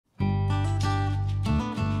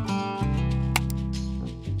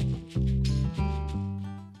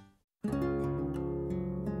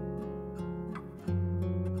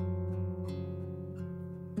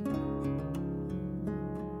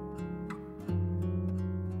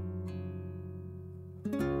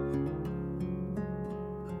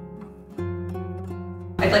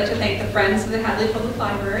I'd like to thank the Friends of the Hadley Public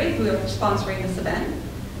Library who are sponsoring this event.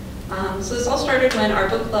 So this all started when our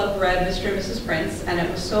book club read Mr. and Mrs. Prince, and it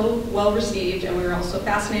was so well received, and we were all so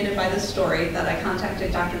fascinated by this story that I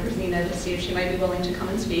contacted Dr. Gerzina to see if she might be willing to come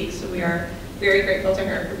and speak. So we are very grateful to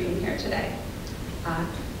her for being here today.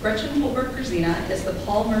 Gretchen Gerzina is the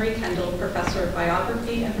Paul Murray Kendall Professor of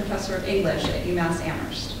Biography and Professor of English at UMass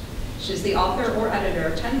Amherst. She's the author or editor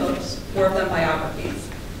of 10 books, 4 of them biographies.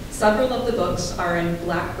 Several of the books are in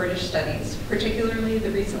Black British Studies, particularly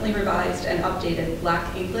the recently revised and updated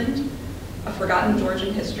Black England, A Forgotten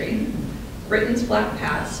Georgian History, Britain's Black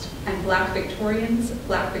Past, and Black Victorians,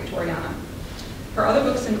 Black Victoriana. Her other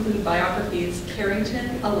books include biographies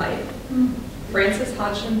Carrington, A Life, Frances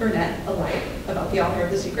Hodgson Burnett, A Life, about the author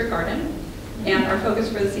of The Secret Garden, and our focus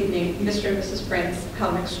for this evening, Mr. and Mrs. Prince,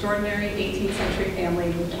 How an Extraordinary 18th Century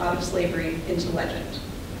Family Moved Out of Slavery into Legend.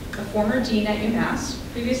 A former dean at UMass,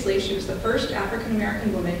 previously she was the first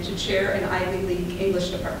African-American woman to chair an Ivy League English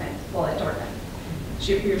department while at Dartmouth.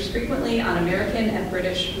 She appears frequently on American and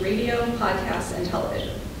British radio, podcasts, and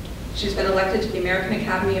television. She's been elected to the American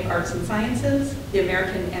Academy of Arts and Sciences, the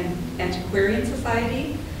American Antiquarian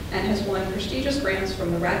Society, and has won prestigious grants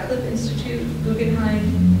from the Radcliffe Institute,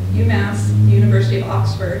 Guggenheim, UMass, the University of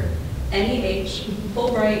Oxford, NEH,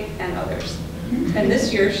 Fulbright, and others. And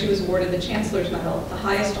this year, she was awarded the Chancellor's Medal, the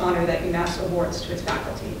highest honor that UMass awards to its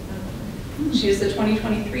faculty. She is the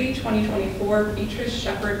 2023-2024 Beatrice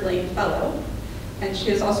Shepard Lane Fellow, and she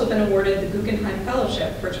has also been awarded the Guggenheim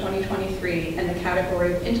Fellowship for 2023 in the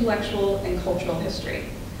category of Intellectual and Cultural History.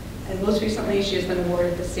 And most recently, she has been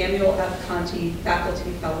awarded the Samuel F. Conti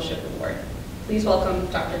Faculty Fellowship Award. Please welcome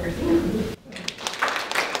Dr. Gerzina.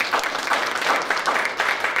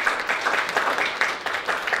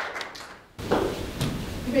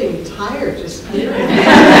 Being tired just hearing.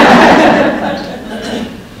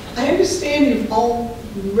 I understand you've all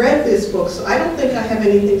read this book, so I don't think I have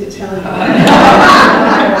anything to tell you.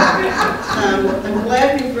 I'm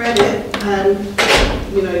glad you've read it.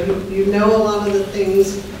 You know a lot of the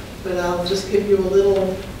things, but I'll just give you a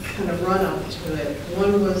little kind of run-up to it.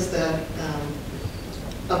 One was that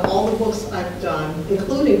of all the books I've done,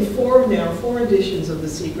 including 4 editions of The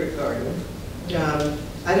Secret Garden,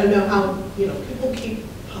 I don't know how, people keep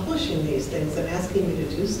publishing these things and asking me to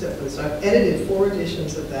do stuff, and so I've edited 4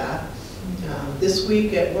 editions of that. This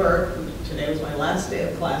week at work, today was my last day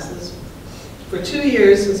of classes, for 2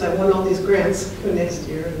 years since I won all these grants for next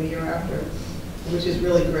year and the year after, which is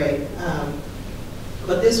really great.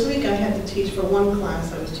 But this week I had to teach for one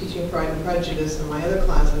class. I was teaching Pride and Prejudice, and my other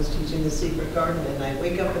class I was teaching The Secret Garden, and I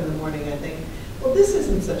wake up in the morning and I think, well, this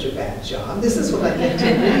isn't such a bad job. This is what I get to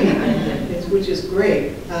read, which is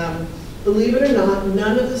great. Believe it or not,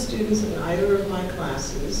 none of the students in either of my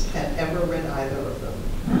classes had ever read either of them.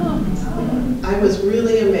 Oh. I was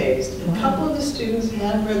really amazed. A couple of the students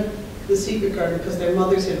had read The Secret Garden because their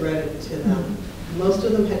mothers had read it to them. Most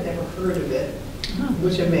of them had never heard of it,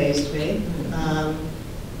 which amazed me.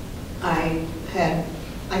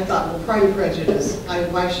 I thought, well, Pride and Prejudice,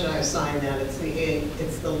 why should I assign that? It's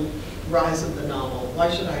the rise of the novel.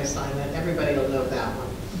 Why should I assign that? Everybody will know that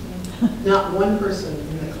one. Not one person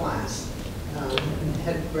in the class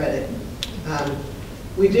had read it.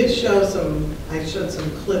 We did show I showed some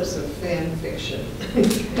clips of fan fiction.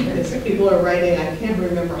 As people are writing, I can't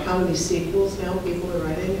remember how many sequels now people are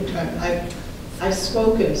writing. In fact, I've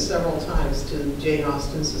spoken several times to Jane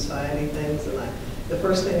Austen Society things, and the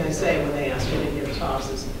first thing I say when they ask me to give talks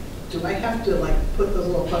is, do I have to put those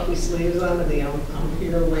little puffy sleeves on and the I'm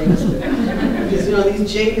here waist? Because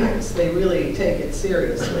these Janeites, they really take it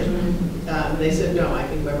seriously. They said, no, I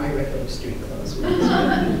can wear my regular street clothes.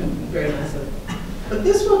 Very nice. But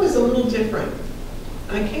this book is a little different.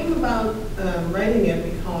 I came about writing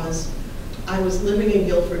it because I was living in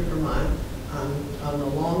Guilford, Vermont, on the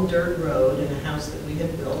long dirt road in a house that we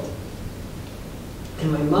had built.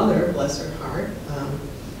 And my mother, bless her heart,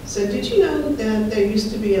 said, did you know that there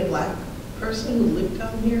used to be a black person who lived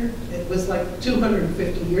down here? It was like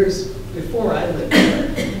 250 years before I lived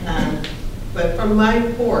here. But from my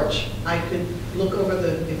porch, I could look over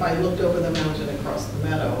if I looked over the mountain across the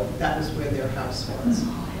meadow, that was where their house was.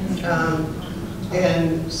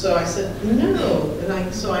 And so I said, no.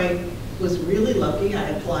 And so I was really lucky. I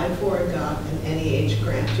applied for and got an NEH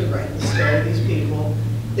grant to write the story of these people,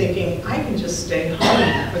 thinking I can just stay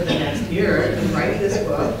home for the next year and write this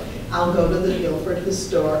book. I'll go to the Guilford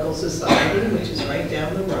Historical Society, which is right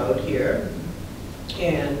down the road here,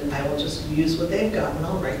 and I will just use what they've got and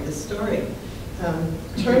I'll write this story.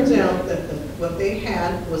 Turns out that what they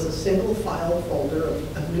had was a single file folder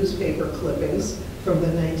of newspaper clippings from the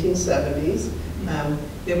 1970s.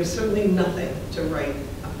 There was certainly nothing to write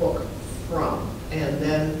a book from. And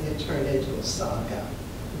then it turned into a saga,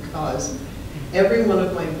 because every one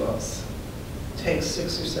of my books takes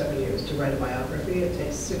 6 or 7 years. To write a biography, it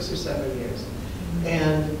takes 6 or 7 years.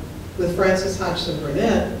 And with Frances Hodgson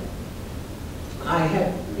Burnett, I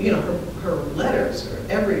had, you know, her letters are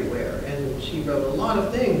everywhere, and she wrote a lot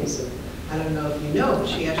of things. And I don't know if you know, but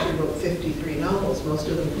she actually wrote 53 novels. Most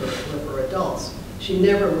of them were for adults. She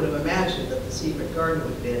never would have imagined that The Secret Garden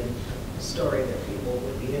would be a story that people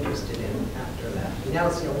would be interested in after that. And now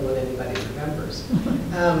it's the only one anybody remembers.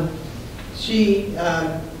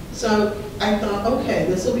 So I thought, okay,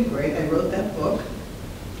 this will be great. I wrote that book,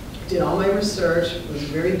 did all my research, was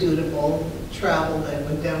very dutiful, traveled. I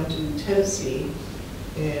went down to Tennessee,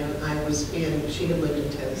 and she had lived in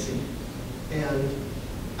Tennessee. And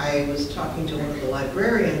I was talking to one of the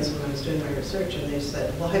librarians when I was doing my research, and they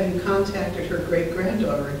said, well, have you contacted her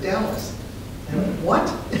great-granddaughter in Dallas? And I went,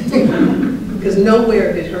 what? Because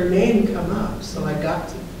nowhere did her name come up. So I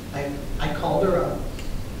called her up,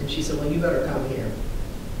 and she said, well, you better come here.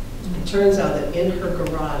 It turns out that in her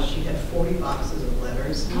garage, she had 40 boxes of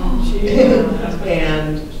letters.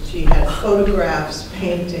 And she had photographs,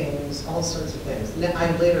 paintings, all sorts of things. And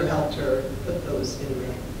I later helped her put those in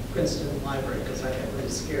the Princeton Library, because I got really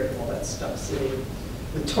scared of all that stuff sitting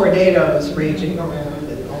with tornadoes raging around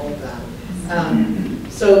and all of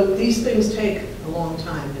that. So these things take a long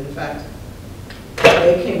time. In fact,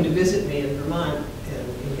 they came to visit me in Vermont,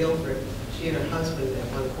 in Guilford. She and her husband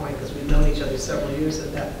at one point, because we'd known each other several years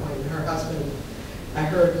at that point, and her husband, I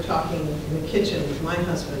heard talking in the kitchen with my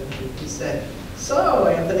husband, and he said, so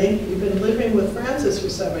Anthony, you've been living with Frances for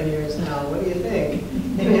 7 years now, what do you think?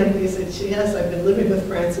 And Anthony said, yes, I've been living with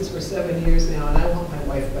Frances for 7 years now, and I want my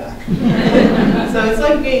wife back. So it's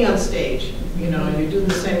like being on stage, you know, and you do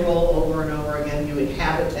the same role over and over again, you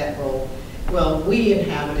inhabit that role. Well, we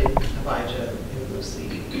inhabited Abijah and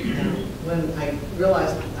Lucy, and when I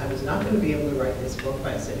realized I was not going to be able to write this book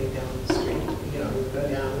by sitting down the street, you know, go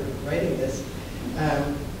down and writing this,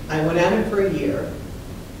 I went at it for a year,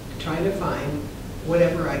 trying to find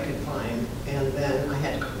whatever I could find, and then I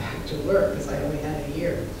had to go back to work because I only had a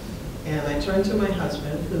year. And I turned to my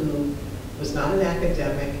husband, who was not an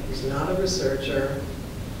academic, he's not a researcher,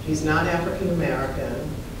 he's not African American.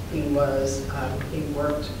 He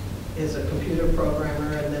worked as a computer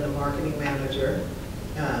programmer and then a marketing manager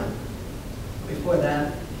before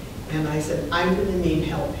that. And I said, I'm going to need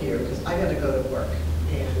help here because I got to go to work.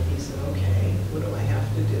 And he said, okay, what do I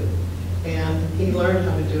have to do? And he learned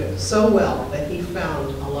how to do it so well that he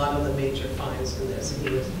found a lot of the major finds in this.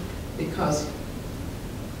 Because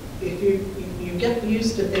if you get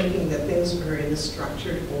used to thinking that things are in a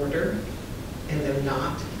structured order, and they're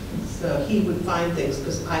not. So he would find things,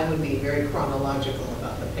 because I would be very chronological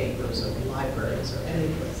about the papers or the libraries or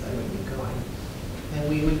any place I would be going. And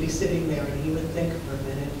we would be sitting there, and he would think for a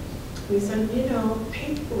minute. We said, you know,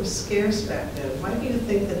 paper was scarce back then. Why do you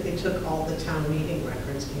think that they took all the town meeting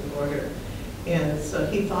records in order? And so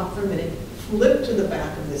he thought for a minute, flipped to the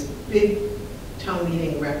back of this big town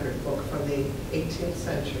meeting record book from the 18th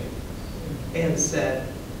century, and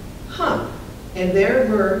said, huh. And there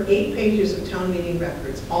were 8 pages of town meeting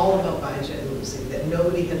records, all about Abijah and Lucy, that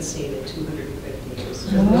nobody had seen in 250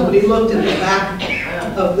 years. Nobody looked at the back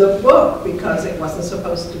of the book because it wasn't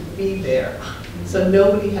supposed to be there. So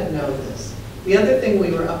nobody had known this. The other thing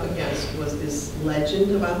we were up against was this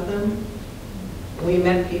legend about them. We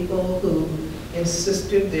met people who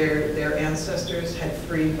insisted their ancestors had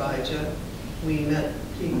freed Abijah. We met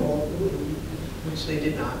people which they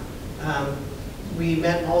did not. We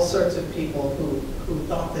met all sorts of people who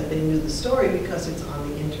thought that they knew the story because it's on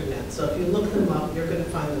the internet. So if you look them up, you're going to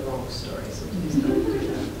find the wrong story. So please don't do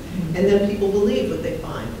that. And then people believe what they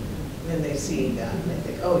find. And they see that, and they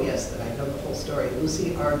think, oh yes, that I know the whole story.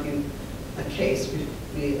 Lucy argued a case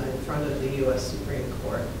in front of the U.S. Supreme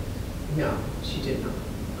Court. No, she did not.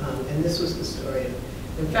 And this was the story.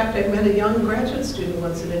 In fact, I met a young graduate student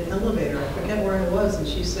once in an elevator. I forget where I was, and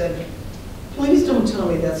she said, please don't tell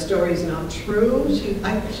me that story is not true.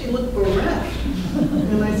 She looked bereft.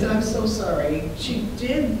 And I said, I'm so sorry. She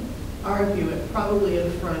did argue it probably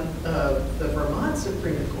in front of the Vermont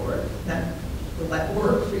Supreme Court. Will that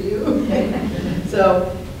work for you?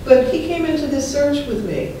 So, but he came into this search with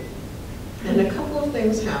me, and a couple of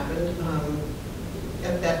things happened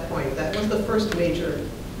at that point. That was the first major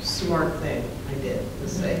smart thing I did, to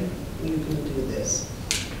say, you can do this.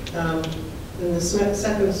 And the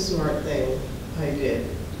second smart thing I did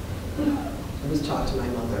was talk to my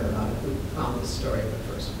mother about who found the story in the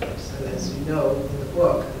first place. And as you know in the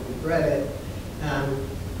book, we've read it,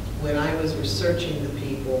 when I was researching the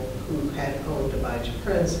people who had owned Abijah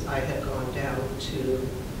Prince, I had gone down to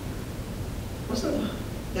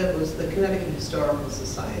That was the Connecticut Historical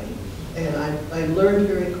Society. And I learned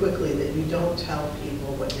very quickly that you don't tell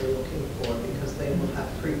people what you're looking for because they will have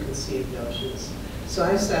preconceived notions. So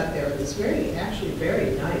I sat there in this actually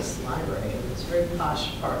very nice library in this very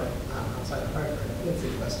posh part of outside of Hartford. I think it's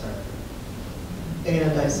in West Hartford.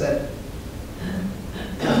 And I said,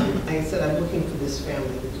 I'm looking for this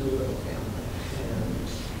family, the Doolittle family. And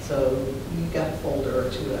so you got a folder or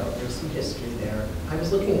two out. There's some history there. I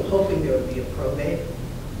was hoping there would be a probate,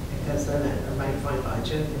 because then I might find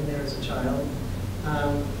Ija in there as a child.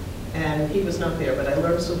 And he was not there, but I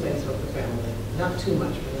learned some things about the family. Not too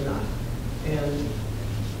much, but enough. And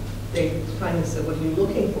they finally said, what are you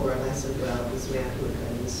looking for? And I said, well, this man who had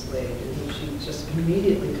been enslaved. And she just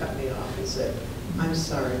immediately cut me off and said, I'm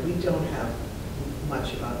sorry, we don't have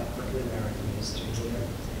much about African-American history here.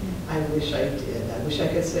 I wish I did. I wish I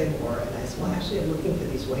could say more. And I said, well, actually, I'm looking for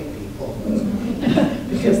these white people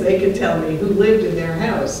because they could tell me who lived in their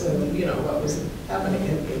house and, you know, what was happening.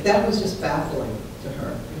 And that was just baffling to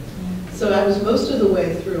her. So I was most of the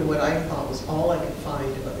way through what I thought was all I could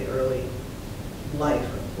find about the early life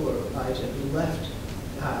of poor Elijah, who left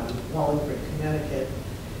Wallingford, Connecticut.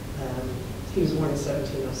 He was born in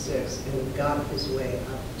 1706 and got his way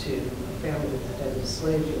up to a family that had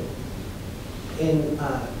enslaved him.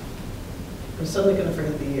 I'm suddenly going to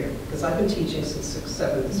forget the year, because I've been teaching since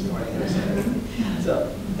 6/7 this morning.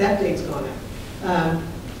 So that date's gone out.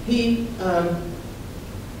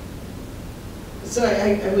 So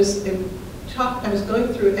I was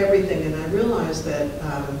going through everything, and I realized that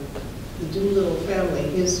the Doolittle family,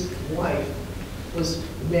 his wife was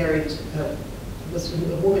married, was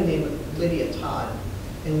a woman named Lydia Todd.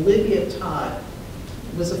 And Lydia Todd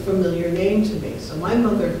was a familiar name to me. So my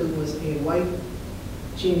mother, who was a white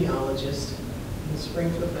genealogist in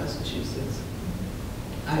Springfield, Massachusetts,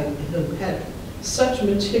 who had such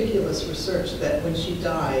meticulous research that when she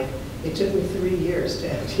died, it took me 3 years to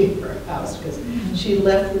empty her house, because she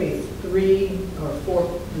left me 3 or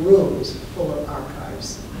 4 rooms full of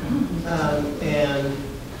archives. And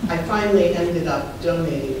I finally ended up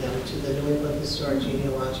donating them to the New England Historic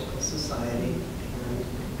Genealogical Society.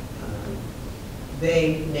 And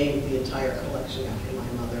they named the entire collection after my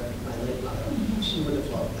mother, my late mother. She would have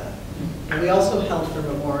loved that. And we also held her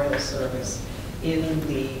memorial service in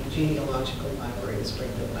the Genealogical Library in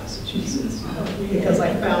Springfield, Massachusetts, because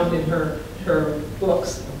I found in her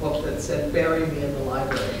books a book that said, "Bury me in the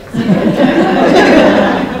library."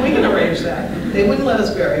 We can arrange that. They wouldn't let us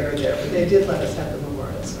bury her there, but they did let us have the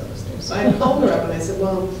memorial service there. So I called her up and I said,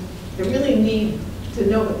 well, I really need to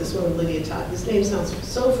know about this woman, Lydia Todd. This name sounds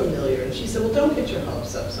so familiar. And she said, well, don't get your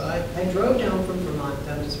hopes up. So I drove down from Vermont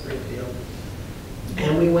down to Springfield.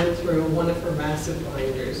 And we went through one of her massive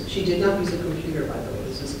binders. She did not use a computer, by the way.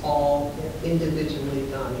 This is all individually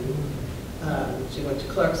done. She went to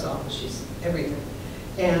clerk's office. She's everything.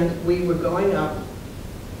 And we were going up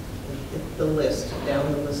the list,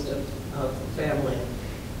 down the list of the family.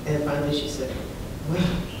 And finally she said, well,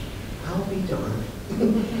 I'll be darned.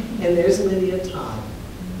 And there's Lydia Todd.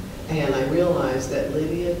 And I realized that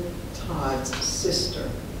Lydia Todd's sister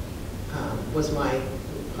was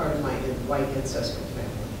part of my white ancestral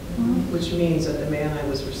family, which means that the man I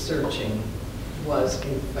was researching was,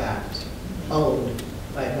 in fact, owned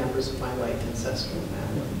by members of my white ancestral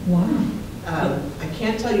family. Wow. I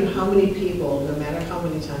can't tell you how many people, no matter how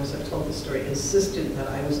many times I've told the story, insisted that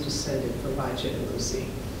I was descended from Ija and Lucy,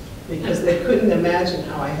 because they couldn't imagine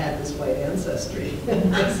how I had this white ancestry.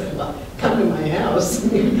 I said, well, come to my house,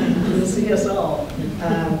 you'll see us all.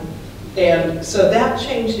 And so that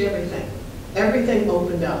changed everything. Everything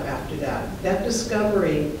opened up after that. That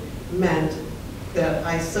discovery meant that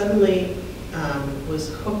I suddenly was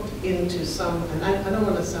hooked into some, and I don't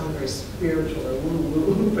want to sound very spiritual or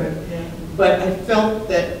woo-woo, but I felt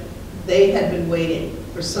that they had been waiting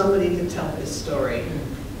for somebody to tell this story.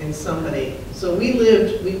 And somebody, so we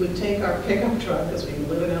would take our pickup truck, because we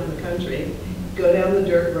were living out in the country, go down the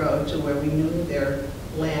dirt road to where we knew their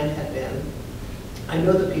land had been. I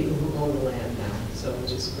know the people who own the land now, so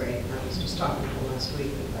which is great. I was just talking to them last week,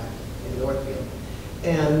 in fact, in Northfield.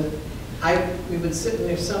 And we would sit in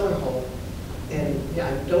their cellar hole, and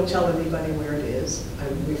yeah, don't tell anybody where it is. I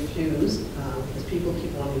refuse, because people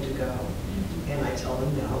keep wanting to go. And I tell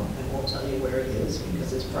them, no, I won't tell you where it is,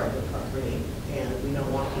 because it's private property, and we don't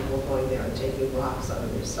want people going there and taking rocks out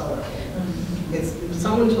of their cellar hole.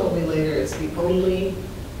 Someone told me later it's the only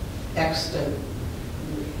extant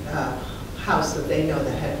house that they know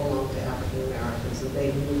that had belonged to African Americans that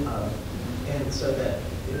they knew of, and so that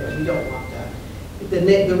we don't want that.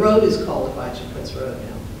 The road is called Elijah Prince Road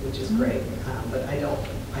now, which is great, but I don't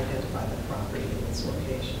identify the property in its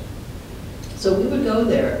location. So we would go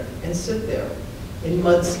there and sit there in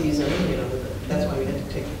mud season, you know, that's why we had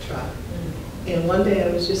to take the truck. And one day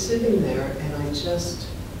I was just sitting there and I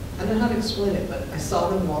don't know how to explain it, but I saw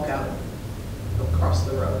them walk out across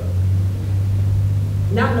the road.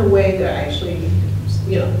 Not in a way that I actually,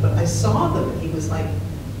 you know, but I saw them and he was like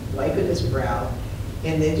wiping his brow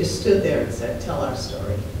and they just stood there and said, "Tell our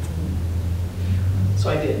story."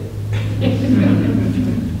 So I did.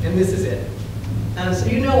 And this is it. So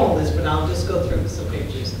you know all this, but I'll just go through some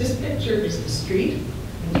pictures. This picture is the street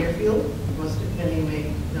in Deerfield. Most of you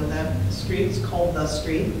may know that street. It's called The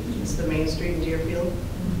Street. It's the main street in Deerfield.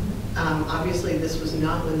 Obviously, this was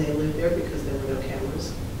not when they lived there because there were no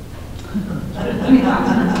cameras.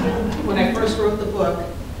 When I first wrote the book,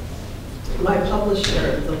 my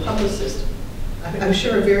publisher, the publicist, I'm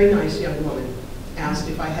sure a very nice young woman, asked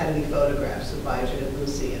if I had any photographs of Abijah and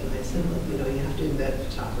Lucy, and I said, "Look, you know, you have to invent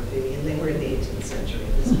photography," and they were in the 18th century,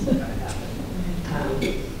 and this isn't going to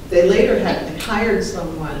happen. They later had hired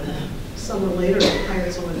someone to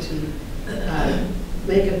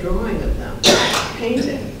make a drawing of them,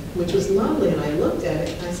 painting, which was lovely, and I looked at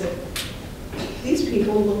it, and I said, "These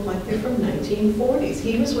people look like they're from 1940s.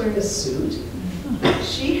 He was wearing a suit.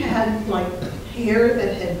 She had like hair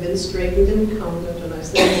that had been straightened and combed, and I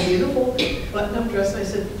said, a beautiful button-up dress. I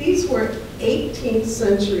said, these were 18th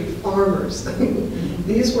century farmers.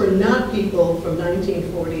 These were not people from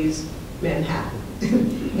 1940s Manhattan.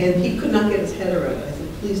 And he could not get his head around it. I said,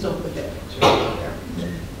 please don't put that picture out there.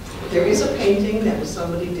 There is a painting that was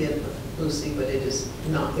somebody did of Lucy, but it is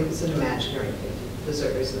not, it was an imaginary painting.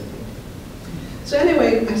 There is no painting. So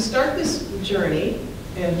anyway, I start this journey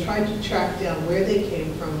and try to track down where they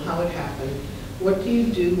came from, how it happened. What do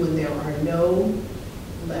you do when there are no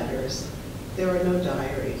letters? There are no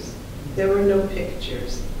diaries. There are no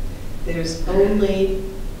pictures. There's only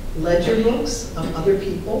ledger books of other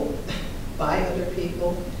people, by other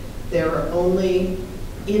people. There are only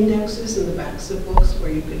indexes in the backs of books where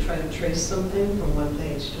you could try to trace something from one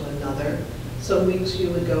page to another. Some weeks you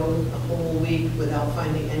would go a whole week without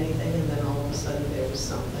finding anything, and then all of a sudden there was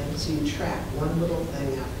something. So you track one little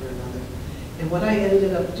thing after another. And what I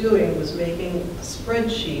ended up doing was making a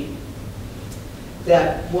spreadsheet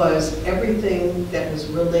that was everything that was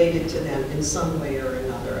related to them in some way or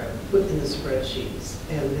another. I put in the spreadsheets,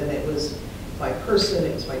 and then it was by person,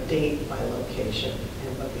 it was by date, by location,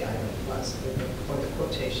 and what the item was, or the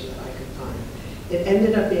quotation that I could find. It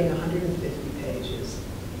ended up being 150 pages.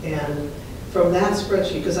 And from that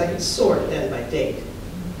spreadsheet, because I could sort then by date,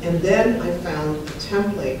 and then I found a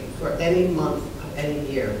template for any month of any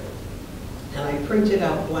year. And I printed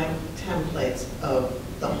out blank templates of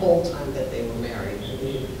the whole time that they were married, and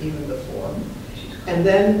even before. And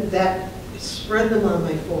then that spread them on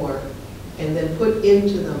my floor, and then put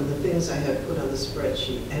into them the things I had put on the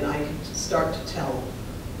spreadsheet. And I could start to tell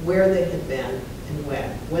where they had been and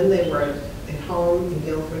when they were at home in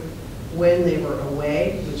Guilford, when they were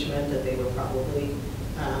away, which meant that they were probably,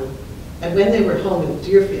 and when they were home in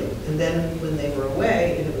Deerfield. And then when they were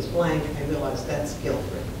away and it was blank, I realized that's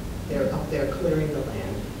Guilford. They're up there clearing the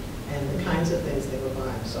land and the kinds of things they were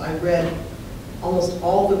buying. So I read almost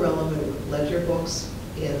all the relevant ledger books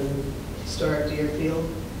in historic Deerfield.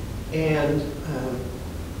 And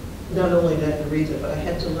not only did I have to read it, but I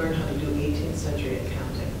had to learn how to do 18th century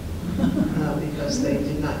accounting because they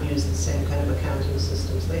did not use the same kind of accounting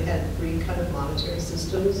systems. They had 3 kind of monetary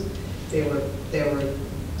systems. There were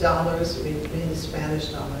dollars, mainly Spanish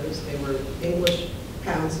dollars. There were English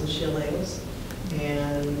pounds and shillings.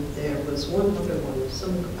 And there was one other one,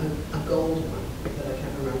 a gold one that I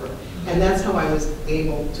can't remember. And that's how I was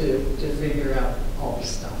able to figure out all the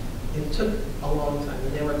stuff. It took a long time,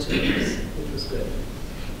 and there were 2 of us, which was good.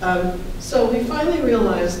 So we finally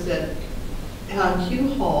realized that Hugh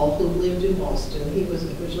Hall, who lived in Boston, he was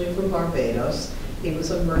originally from Barbados. He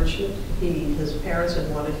was a merchant. His parents had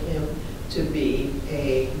wanted him to be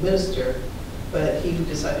a minister, but he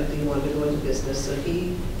decided that he wanted to go into business. So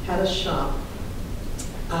he had a shop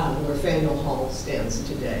where Faneuil Hall stands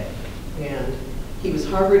today. And he was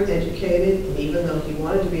Harvard educated, and even though he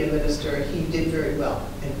wanted to be a minister, he did very well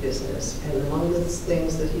in business. And among the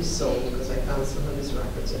things that he sold, because I found some of his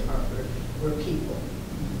records at Harvard, were people.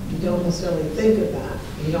 You don't necessarily think of that.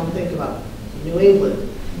 You don't think about New England.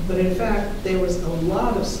 But in fact, there was a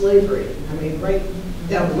lot of slavery. I mean, right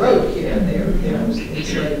down the road here, there was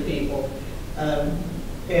enslaved people.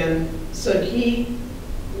 And so he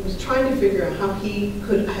was trying to figure out how he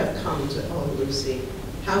could have come to own Lucy.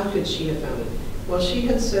 How could she have found it? Well, she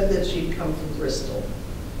had said that she'd come from Bristol,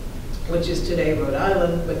 which is today Rhode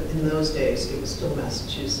Island, but in those days it was still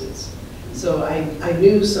Massachusetts. So I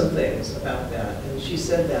knew some things about that, and she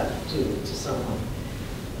said that to someone.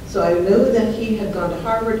 So I know that he had gone to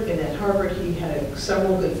Harvard, and at Harvard he had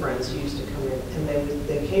several good friends who used to come in, and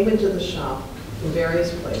they came into the shop from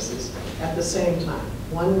various places at the same time.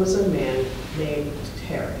 One was a man named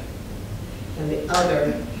Terry, and the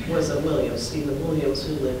other was a Williams, Stephen Williams,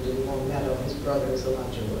 who lived in Long Meadow. His brother is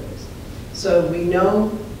Elijah Williams. So we know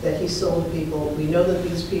that he sold people. We know that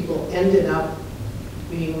these people ended up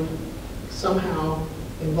being somehow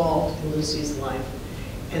involved in Lucy's life.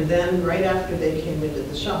 And then right after they came into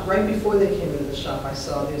the shop, right before they came into the shop, I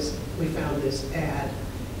saw this, we found this ad.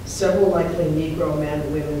 Several likely Negro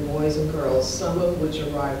men, women, boys, and girls, some of which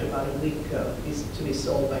arrived about a week ago to be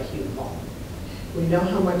sold by Hugh Hall. We know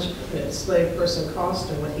how much a enslaved person cost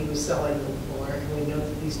and what he was selling them for, and we know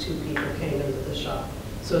that these two people came into the shop.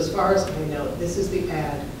 So as far as I know, this is the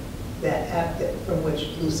ad from which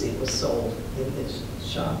Lucy was sold in his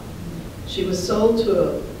shop. She was sold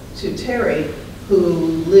to Terry, who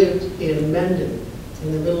lived in Mendon,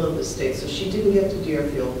 in the middle of the state. So she didn't get to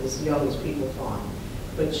Deerfield as young as people thought.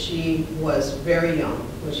 But she was very young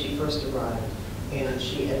when she first arrived, and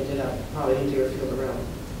she ended up probably in Deerfield around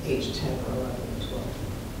age 10 or 11 or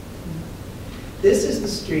 12. This is the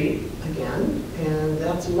street again, and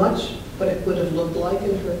that's much what it would have looked like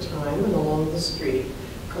in her time. And along the street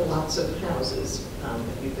are lots of houses.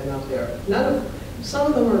 If you've been up there, some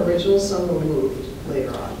of them are original, some were moved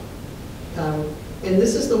later on. And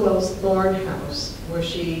this is the Wells Thorne house where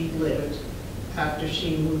she lived after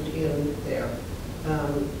she moved in there.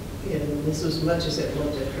 And this was much as it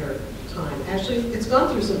looked at her time. Actually, it's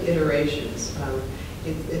gone through some iterations.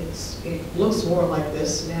 It looks more like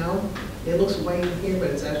this now. It looks white here,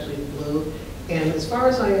 but it's actually blue. And as far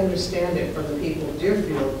as I understand it from the people of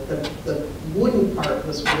Deerfield, the wooden part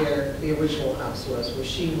was where the original house was, where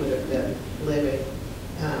she would have been living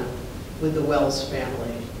with the Wells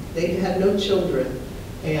family. They had no children,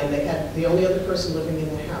 and the only other person living in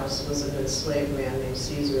the house was an enslaved man named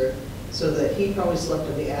Caesar, so that he probably slept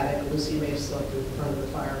in the attic. Lucy may have slept in front of the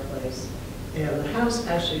fireplace. And the house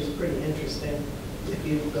actually is pretty interesting if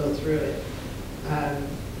you go through it.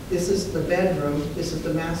 This is the bedroom. This is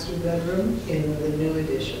the master bedroom in the new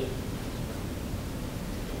edition.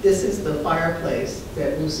 This is the fireplace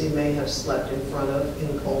that Lucy may have slept in front of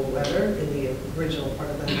in cold weather in the original part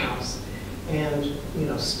of the house. And, you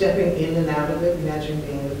know, stepping in and out of it, imagine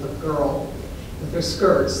being with a girl with her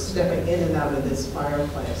skirts, stepping in and out of this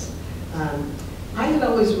fireplace. I had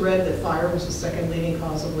always read that fire was the second leading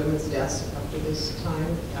cause of women's deaths after this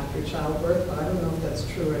time, after childbirth, but I don't know if that's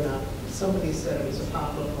true or not. Somebody said it was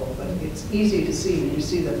apocryphal, but it's easy to see when you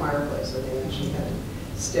see the fireplace. I mean, she had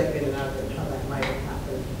to step in and out of it, how that might have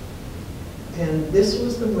happened. And this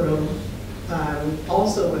was the room,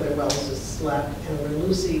 also where the Welleses slept, and where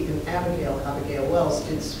Lucy and Abigail Wells,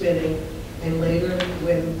 did spinning, and later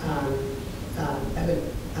when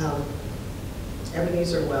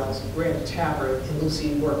Ebenezer Wells ran a tavern, and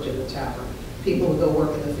Lucy worked in the tavern. People would go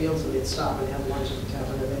work in the fields, and they'd stop and have lunch at the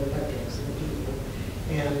tavern, and they would have drinks in the evening.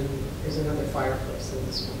 And there's another fireplace in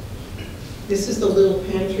this one. This is the little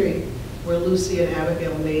pantry where Lucy and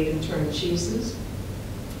Abigail made and turned cheeses,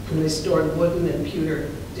 and they stored wooden and pewter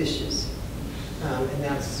dishes. And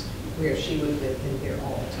that's where she would have been in here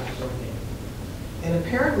all the time working. And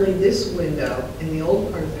apparently this window in the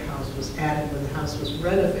old part of the house was added when the house was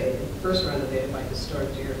renovated, first renovated by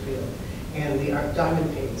Historic Deerfield, and the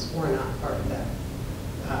diamond paintings were not part of that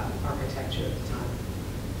architecture at the time.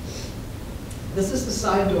 This is the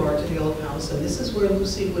side door to the old house, and this is where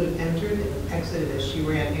Lucy would have entered and exited as she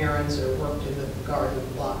ran errands or worked in the garden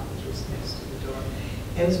block, which was next to the door.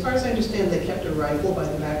 And as far as I understand, they kept a rifle by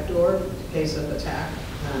the back door in case of attack,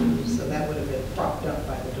 so that would have been propped up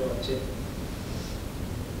by the door too.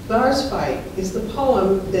 Bars Fight is the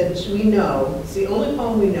poem that we know. It's the only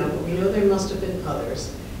poem we know, but we know there must have been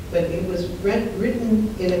others. But it was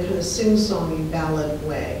written in a kind of sing-songy ballad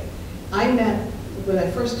way. When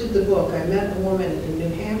I first did the book, I met a woman in New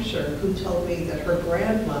Hampshire who told me that her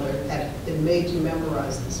grandmother had been made to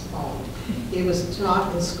memorize this poem. It was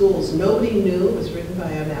taught in schools. Nobody knew it was written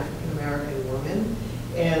by an African-American woman,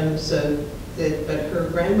 and so but her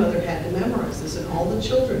grandmother had to memorize this, and all the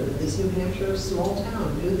children in this New Hampshire small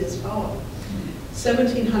town knew this poem.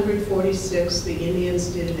 1746, the Indians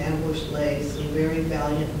did an ambush lay, some very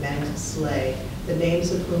valiant men to slay, the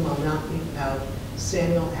names of whom I'll not leave out.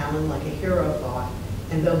 Samuel Allen like a hero fought,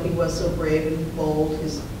 and though he was so brave and bold,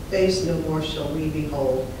 his face no more shall we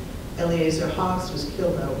behold. Eleazar Hawks was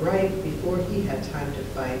killed outright before he had time to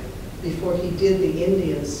fight. Before he did, the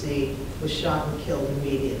Indians see, was shot and killed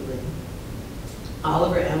immediately.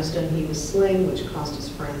 Oliver Amsden, he was slain, which caused his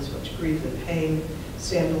friends much grief and pain.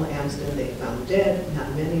 Samuel Amsden they found dead,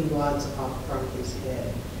 not many rods off from his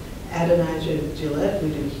head. Adonijah Gillette, we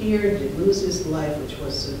do hear, did lose his life, which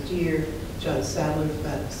was so dear. John Sadler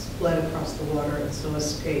fled across the water and so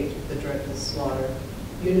escaped the dreadful slaughter.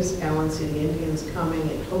 Eunice Allen, see the Indians coming,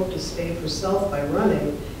 and hoped to save herself by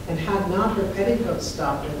running, and had not her petticoat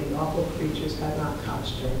stopped her, the awful creatures had not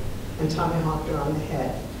touched her, and tomahawked her on the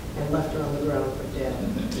head, and left her on the ground for dead.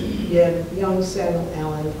 Yet young Samuel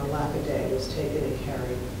Allen, or Lackaday, was taken and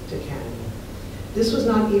carried to Canada. This was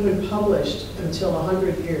not even published until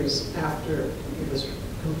 100 years after it was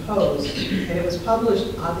composed, and it was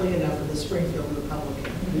published, oddly enough, in the Springfield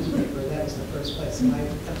Republican newspaper. That was the first place, and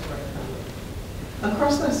that's where I found it.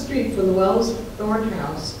 Across the street from the Wells Thorne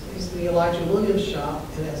House is the Elijah Williams shop,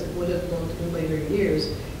 and as it would have looked in later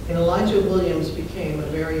years, and Elijah Williams became a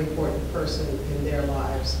very important person in their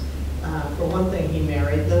lives. For one thing, he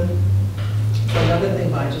married them. For another thing,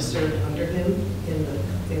 Elijah served under him in the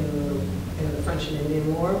French and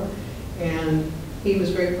Indian War, and he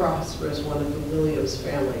was very prosperous, one of the Williams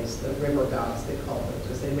families, the river gods they called them,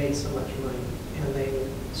 because they made so much money, and they would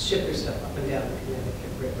ship their stuff up and down the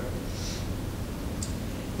Connecticut River.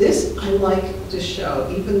 This I like to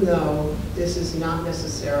show, even though this is not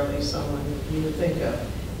necessarily someone you would think of,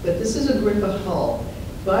 but this is Agrippa Hull.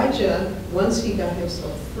 Abijah, once he got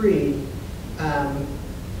himself free,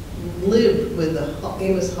 lived with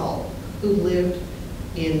Amos Hull, who lived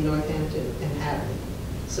in Northampton and Hadley.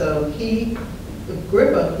 So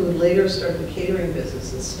Agrippa, who later started the catering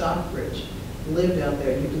business in Stockbridge, lived out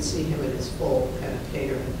there. You can see him in his full kind of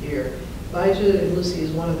catering gear. Abijah and Lucy,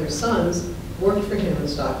 is one of their sons, worked for him in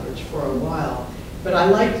Stockbridge for a while. But I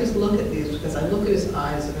like to look at these because I look at his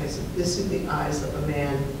eyes and I said, this is the eyes of a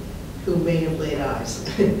man who may have laid eyes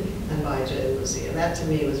on Abijah and Lucy. And that to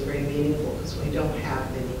me was very meaningful because we don't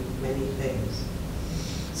have many things.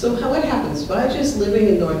 So how it happens, Abijah's living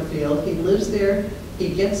in Northfield. He lives there, he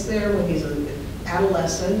gets there when he's an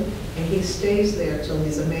adolescent, and he stays there till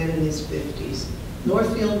he's a man in his 50s.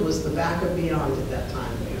 Northfield was the back of beyond at that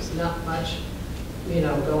time. There was not much,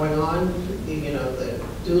 going on. The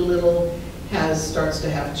Doolittle starts to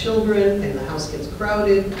have children, and the house gets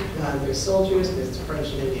crowded. There's soldiers, there's the French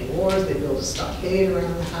and Indian Wars. They build a stockade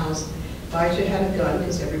around the house. Abijah had a gun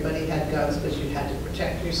because everybody had guns, but you had to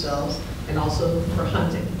protect yourselves, and also for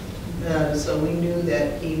hunting. So we knew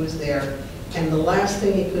that he was there. And the last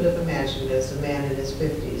thing he could have imagined as a man in his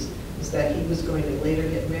 50s is that he was going to later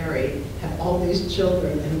get married, have all these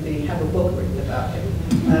children, and have a book written about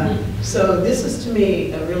him. So this is, to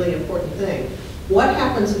me, a really important thing. What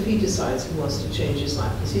happens if he decides he wants to change his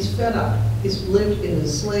life? Because he's fed up. He's lived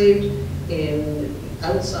enslaved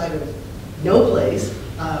outside of no place,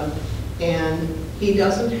 and he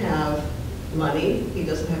doesn't have money, he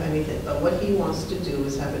doesn't have anything, but what he wants to do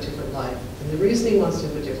is have a different life. And the reason he wants to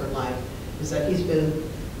have a different life is that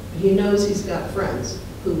he knows he's got friends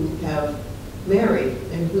who have married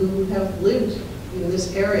and who have lived in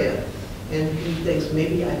this area, and he thinks,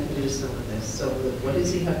 maybe I can do some of this. So what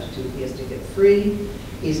does he have to do? He has to get free,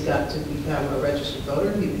 he's got to become a registered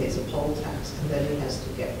voter, he pays a poll tax, and then he has to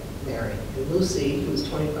get married. And Lucy, who's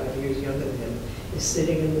 25 years younger than him, is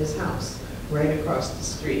sitting in this house right across the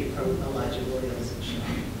street from Elijah Williams' shop.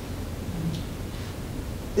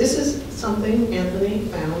 This is something Anthony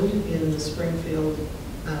found in the Springfield,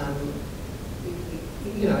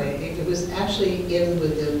 it was actually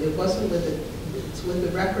it's with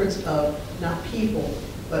the records of not people,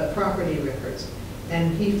 but property records.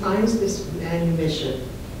 And he finds this manumission.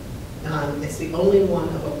 It's the only one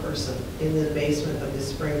of a person in the basement of the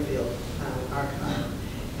Springfield archive.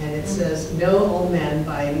 And it says, "Know, O men,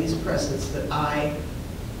 by these presents that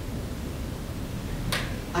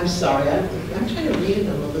I'm sorry, I'm trying to read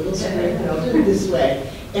them a little straight, but I'll do it this way.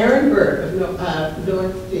 Aaron Burt of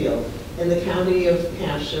Northfield in the county of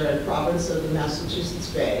Hampshire and province of the Massachusetts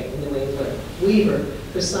Bay in New England, Weaver,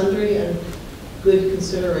 for sundry and good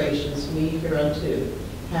considerations, me hereunto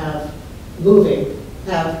have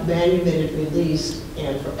manumitted, released,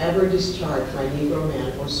 and forever discharged my Negro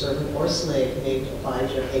man or servant or slave named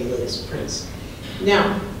Abijah alias Prince."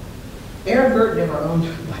 Now, Aaron Burt never owned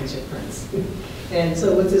Abijah Prince. And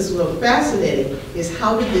so what's this little fascinating is,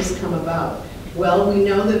 how did this come about? Well, we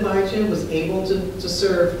know that Abijah was able to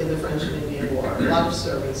serve in the French and Indian War. A lot of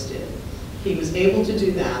servants did. He was able to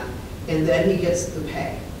do that, and then he gets the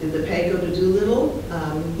pay. Did the pay go to Doolittle?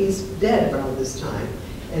 He's dead around this time.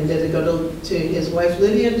 And did it go to his wife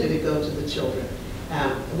Lydia? Did it go to the children?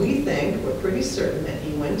 We're pretty certain that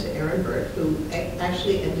he went to Aaron Burt, who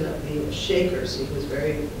actually ended up being a Shaker, so he was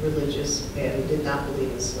very religious and did not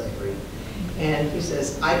believe in slavery. And he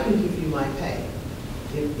says, I can give you my pay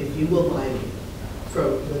if you will buy me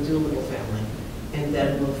from the Doolittle family, and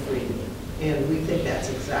then will free me. And we think that's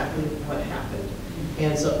exactly what happened.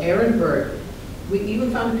 And so Aaron Burr, we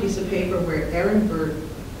even found a piece of paper where Aaron Burr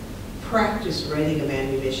practiced writing of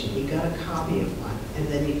ammunition. He got a copy of one, and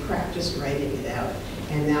then he practiced writing it out.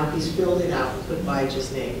 And now he's filled it out and put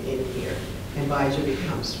Bijah's name in here, and Bijah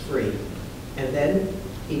becomes free. And then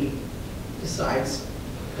he decides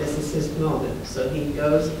this is his moment. So he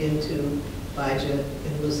goes into Bijah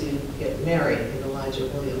and Lucy get married in Elijah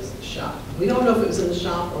Williams' shop. We don't know if it was in the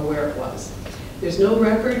shop or where it was. There's no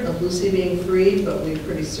record of Lucy being freed, but we're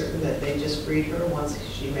pretty certain that they just freed her once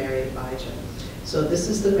she married Bijah. So this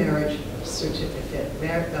is the marriage certificate.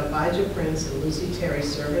 Bijah Prince and Lucy Terry,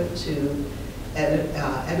 servant to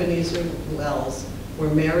Ebenezer Wells, were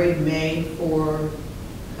married May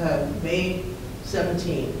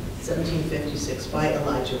 17, 1756 by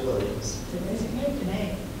Elijah Williams. Today's great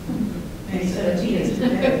today. May 17 is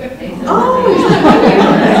today. Oh!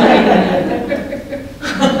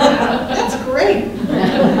 That's great.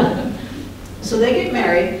 So they get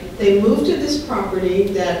married. They move to this property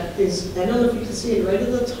that is, I don't know if you can see it right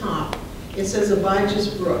at the top. It says Abijah's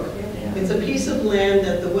Brook. It's a piece of land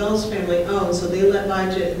that the Wells family owns, so they let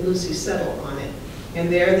Bijah and Lucy settle on it. And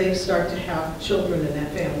there they start to have children in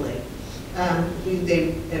that family.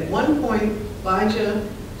 At one point, Bijah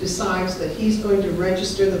decides that he's going to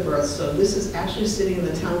register the birth. So this is actually sitting in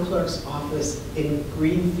the town clerk's office in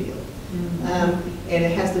Greenfield. And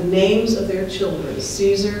it has the names of their children: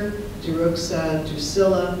 Caesar, Jeruxa,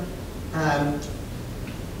 Drusilla,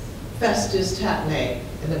 Festus Tatnay,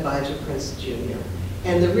 and Abijah Prince Jr.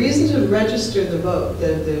 And the reason to register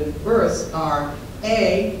the births are,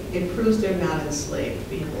 A, it proves they're not enslaved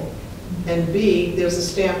people, and B, there's a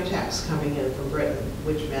stamp tax coming in from Britain,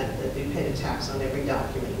 which meant that they paid a tax on every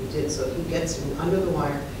document he did. So he gets him under the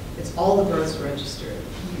wire. It's all the births registered.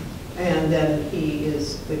 And then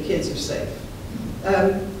the kids are safe.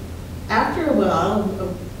 After a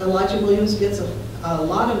while, Elijah Williams gets a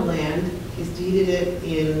lot of land. He's deeded it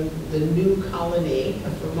in the new colony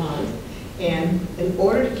of Vermont. And in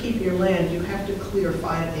order to keep your land, you have to clear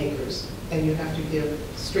 5 acres. And you have to give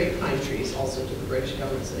straight pine trees also to the British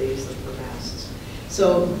government, so they use them for masts.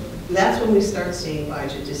 So that's when we start seeing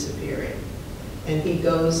Bijah disappearing. And he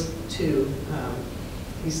goes to,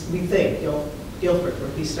 we think, Guilford, where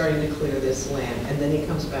he's starting to clear this land. And then he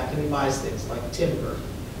comes back and he buys things like timber.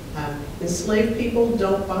 Enslaved people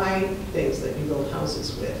don't buy things that you build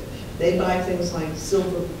houses with. They buy things like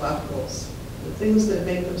silver buckles, the things that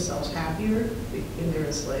make themselves happier in their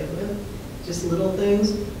enslavement. Just little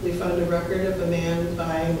things. We found a record of a man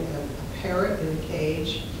buying a parrot in a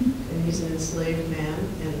cage, and he's an enslaved man,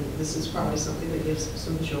 and this is probably something that gives him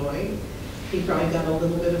some joy. He probably got a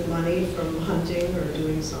little bit of money from hunting or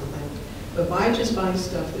doing something. But by just buying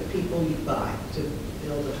stuff that people buy to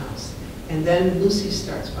build a house. And then Lucy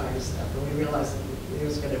starts buying stuff, and we realize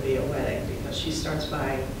there's going to be a wedding because she starts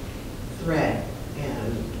buying thread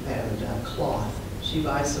and cloth. She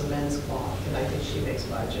buys some men's cloth, and I think she makes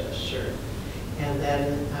Bijah a shirt. And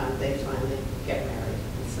then they finally get married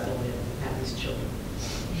and settle in and have these children.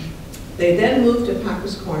 They then moved to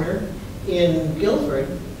Packers Corner in Guilford.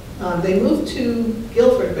 They moved to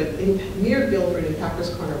Guilford, but near Guilford in Packers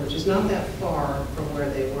Corner, which is not that far from where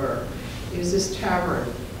they were, is this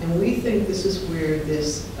tavern. And we think this is where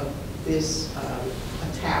this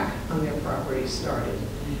attack on their property started.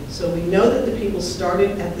 So we know that the people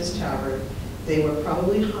started at this tavern. They were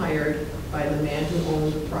probably hired by the man who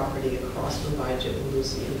owned the property across from Bijah and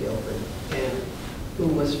Lucy in Guilford, and who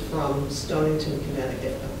was from Stonington,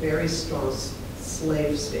 Connecticut, a very strong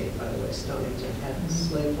slave state, by the way. Stonington had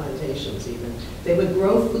slave plantations even. They would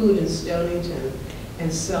grow food in Stonington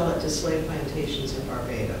and sell it to slave plantations in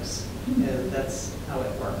Barbados. And that's how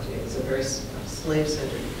it worked. It was a very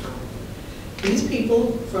slave-centered economy. These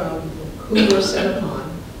people who were set upon,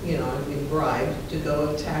 being bribed to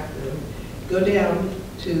go attack them, go down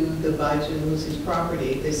to the Bijah and Lucy's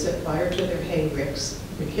property. They set fire to their hay ricks.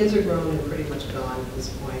 The kids are grown and pretty much gone at this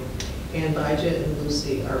point. And Bijah and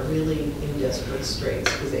Lucy are really in desperate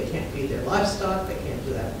straits because they can't feed their livestock. They can't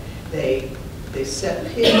do that. They set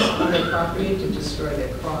pigs on their property to destroy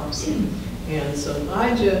their crops. And so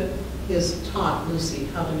Bijah has taught Lucy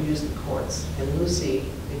how to use the courts. And Lucy,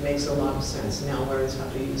 it makes a lot of sense, now learns how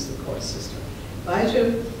to use the court system.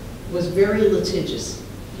 Bijah was very litigious.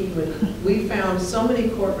 We found so many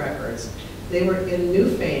court records. They were in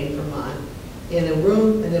Newfane, Vermont, in a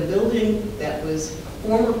building that was a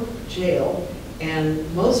former jail, and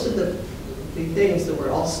most of the the things that were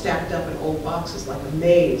all stacked up in old boxes like a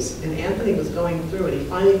maze. And Anthony was going through it. He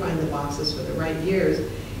finally found the boxes for the right years.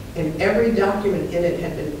 And every document in it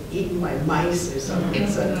had been eaten by mice or something.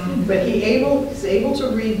 So, but he's able to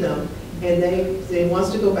read them, and they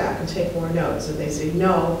wants to go back and take more notes. And they say,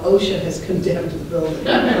 no, OSHA has condemned the building.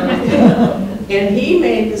 And he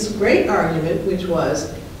made this great argument, which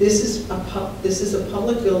was, this is a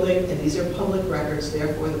public building, and these are public records,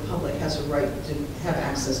 therefore the public has a right to have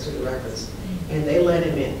access to the records. And they let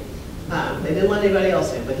him in. They didn't let anybody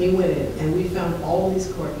else in, but he went in, and we found all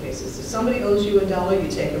these court cases. If somebody owes you $1, you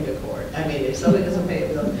take them to court. I mean, if somebody doesn't pay a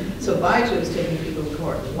bill. So Baiju was taking people to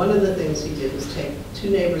court. One of the things he did was take 2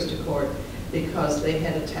 neighbors to court because they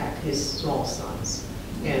had attacked his small sons.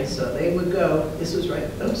 And so they would go, this was right,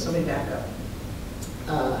 oh, somebody back up.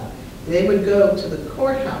 They would go to the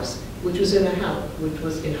courthouse, which was in a house, which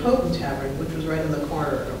was in Houghton Tavern, which was right in the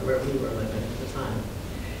corner of where we were living at the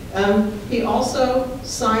time. He also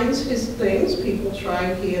signs his things. People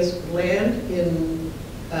try, he has land in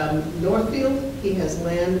Northfield, he has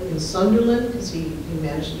land in Sunderland, because he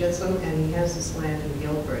managed to get some, and he has this land in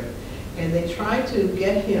Guilford. And they try to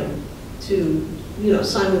get him to,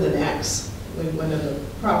 sign with an X with one of the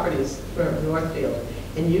properties from Northfield.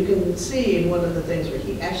 And you can see in one of the things where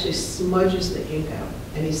he actually smudges the ink out,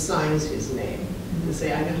 and he signs his name to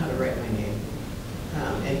say, I know how to write my name.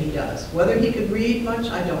 And he does. Whether he could read much,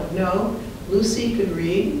 I don't know. Lucy could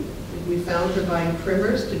read. We found her buying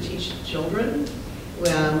primers to teach children.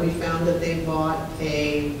 We found that they bought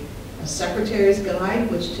a secretary's guide,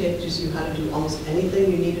 which teaches you how to do almost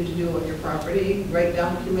anything you needed to do on your property, write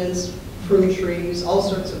documents, prune trees, all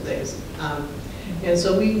sorts of things. And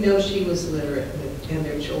so we know she was literate, and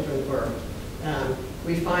their children were.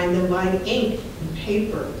 We find them buying ink and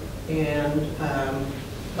paper, and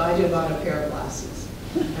Baiju bought a pair of glasses.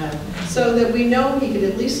 So that we know he could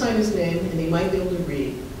at least sign his name, and he might be able to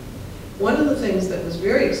read. One of the things that was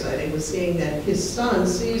very exciting was seeing that his son,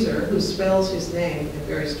 Caesar, who spells his name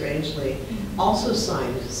very strangely, also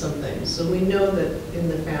signed some things. So we know that in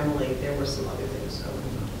the family there were some other things going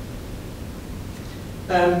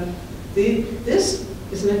on. This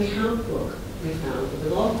is an account book we found.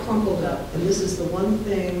 They're all crumpled up, and this is the one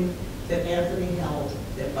thing that Anthony held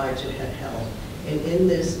that Baiju had held. And in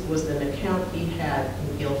this was an account he had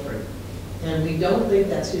in Guilford. And we don't think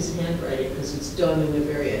that's his handwriting because it's done in a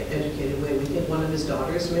very educated way. We think one of his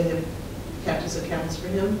daughters may have kept his accounts for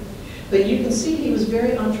him. But you can see he was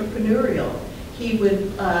very entrepreneurial. He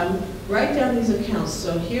would write down these accounts.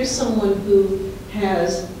 So here's someone who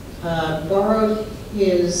has borrowed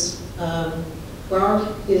his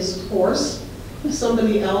horse.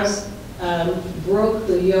 Somebody else broke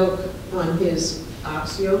the yoke on his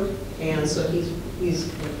ox yoke, and so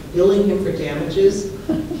he's billing him for damages.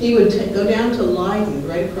 He would go down to Leiden,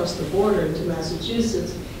 right across the border into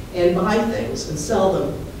Massachusetts, and buy things and sell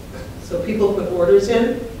them. So people put orders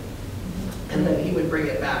in, and then he would bring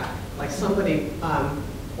it back. Like somebody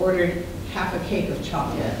ordered half a cake of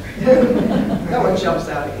chocolate. That one jumps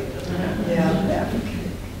out at you. Yeah.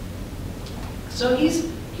 So he's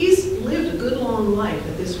lived a good long life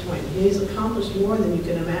at this point. He's accomplished more than you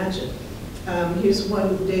can imagine. Here's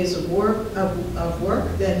 1 days of work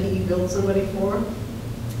that he built somebody for.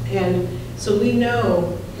 And so we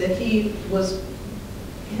know that he did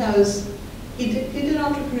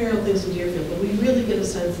entrepreneurial things in Deerfield, but we really get a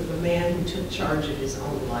sense of a man who took charge of his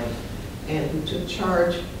own life and who took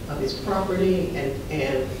charge of his property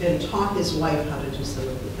and taught his wife how to do some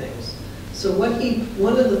of the things. So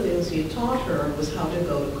one of the things he taught her was how to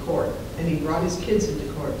go to court, and he brought his kids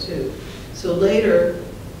into court too. So later,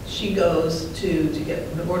 she goes to get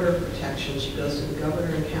an order of protection. She goes to the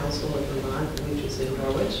governor and council of Vermont, which is in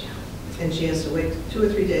Norwich, and she has to wait 2 or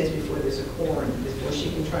 3 days before there's a quorum, before she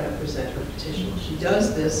can try to present her petition. She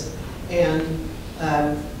does this, and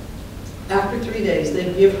after 3 days,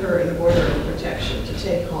 they give her an order of protection to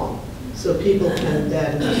take home, so people can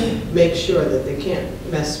then make sure that they can't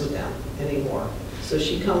mess with them anymore. So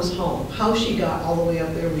she comes home. How she got all the way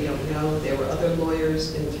up there, we don't know. There were other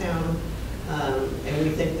lawyers in town. And we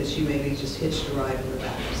think that she maybe just hitched a ride in the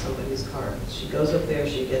back of somebody's car. She goes up there,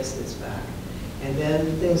 she gets this back. And then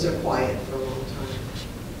things are quiet for a long time.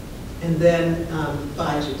 And then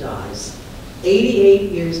Baiju dies,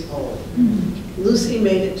 88 years old. Lucy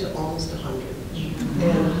made it to almost 100.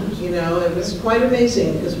 And, it was quite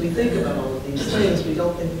amazing because we think about all of these things. We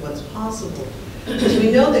don't think what's possible. Because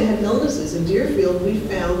we know they had illnesses. In Deerfield, we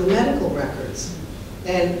found the medical records.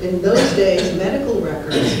 And in those days, medical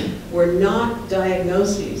records were not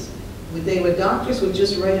diagnoses. Doctors would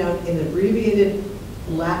just write out in abbreviated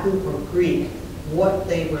Latin or Greek what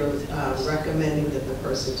they were recommending that the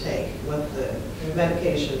person take, what the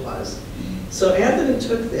medication was. So Anthony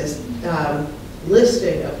took this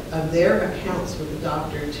listing of their accounts with the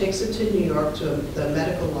doctor, takes it to New York to the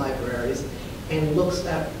medical libraries, and looks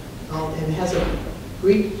up, and has a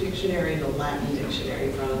Greek dictionary and a Latin dictionary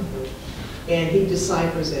in front of him. And he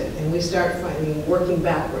deciphers it, and we start working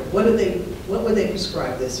backward. What would they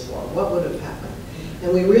prescribe this for? What would have happened?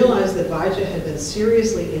 And we realized that Vijay had been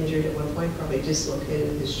seriously injured at one point, probably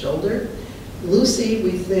dislocated his shoulder. Lucy,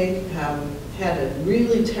 we think, had a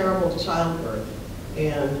really terrible childbirth,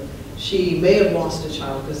 and she may have lost a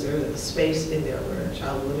child because there was a space in there where a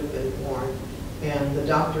child would have been born. And the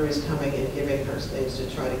doctor is coming and giving her things to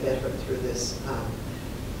try to get her through this,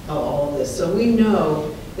 all of this. So we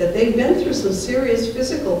know that they've been through some serious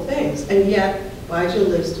physical things, and yet Vijay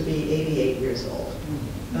lives to be 88 years old.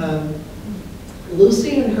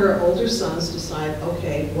 Lucy and her older sons decide,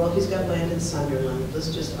 okay, well, he's got land in Sunderland,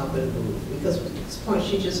 let's just up and move. Because at this point,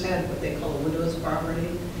 she just had what they call a widow's property,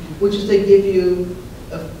 which is they give you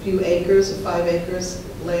a few acres, 5 acres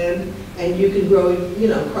land, and you can grow,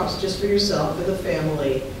 crops just for yourself, for the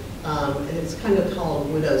family, and it's kind of called a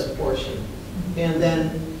widow's portion. And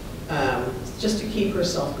then just to keep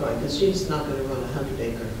herself going, because she's not going to run a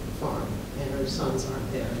 100-acre farm, and her sons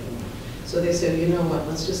aren't there anymore. So they said, you know what,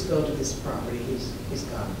 let's just go to this property he's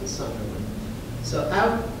got in Sunderland. So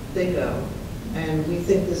out they go, and we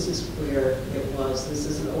think this is where it was. This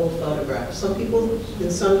is an old photograph. Some people in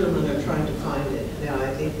Sunderland are trying to find it. Now,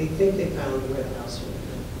 I think they found where the house would have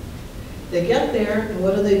been. They get there, and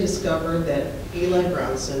what do they discover? That Eli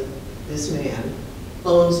Brownson, this man,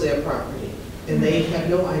 owns their property. And they had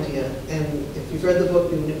no idea. And if you've read the book,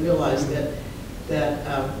 you realize that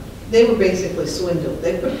they were basically swindled.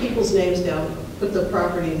 They put people's names down, put the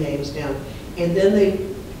property names down, and then they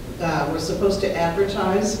were supposed to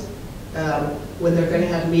advertise when they're going to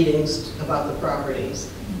have meetings about the properties.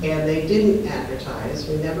 And they didn't advertise.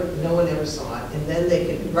 No one ever saw it. And then they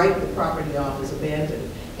could write the property off as abandoned,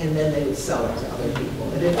 and then they would sell it to other people.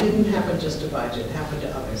 And it didn't happen just to Vijay, it happened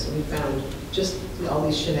to others. And we found just all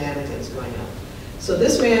these shenanigans going on. So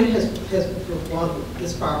this man has bought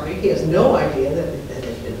this property. He has no idea that it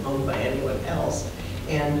had been owned by anyone else.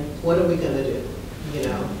 And what are we going to do?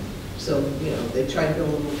 So they tried to build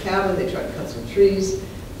a little cabin. They tried to cut some trees.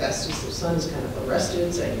 Festus, their son, is kind of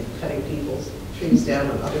arrested, saying you're cutting people's trees down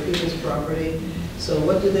on other people's property. So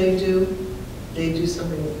what do? They do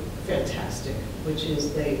something fantastic, which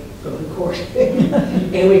is they go to court.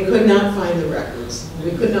 And we could not find the records.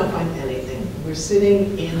 We could not find anything. We're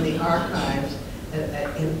sitting in the archives,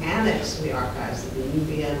 an annex to the archives of the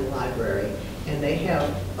UVM library, and they have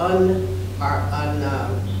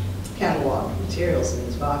cataloged materials in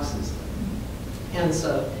these boxes. And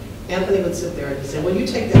so Anthony would sit there and he'd say, well, you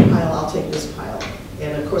take that pile, I'll take this pile.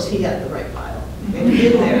 And of course, he had the right pile. And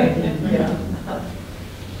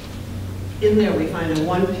in there we find a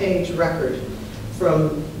one-page record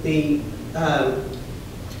from the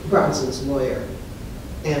Bronson's lawyer.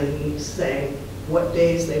 And he's saying what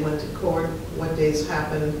days they went to court, what days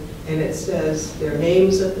happened, and it says their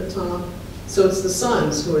names at the top. So it's the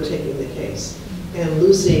sons who are taking the case. And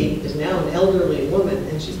Lucy is now an elderly woman,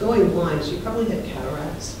 and she's going blind. She probably had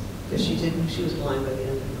cataracts, because she was blind by the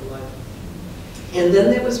end of her life. And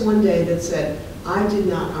then there was one day that said, I did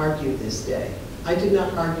not argue this day. I did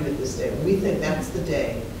not argue it this day. We think that's the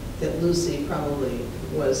day that Lucy probably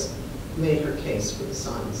made her case for the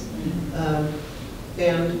sons.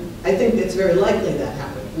 And I think it's very likely that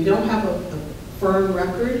happened. We don't have a firm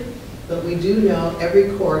record, but we do know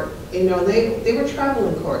every court, they were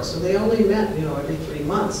traveling courts, so they only met, every 3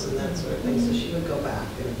 months and that sort of thing. So she would go back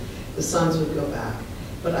and the sons would go back.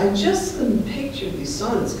 But I just couldn't picture these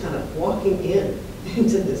sons kind of walking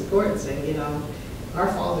into this court and saying, our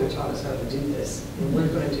father taught us how to do this, and we're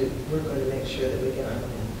going to make sure that we get our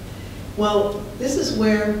land. Well, this is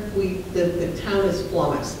where the town is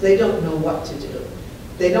flummoxed. They don't know what to do.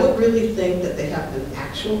 They don't really think that they have an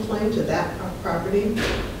actual claim to that property,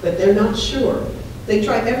 but they're not sure. They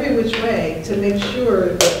try every which way to make sure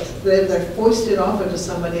that they're foisted off into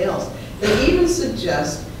somebody else. They even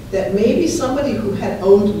suggest that maybe somebody who had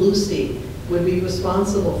owned Lucy would be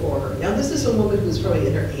responsible for her. Now, this is a woman who's probably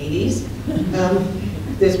in her 80s.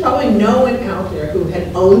 There's probably no one out there who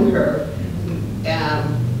had owned her.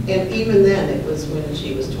 And even then, it was when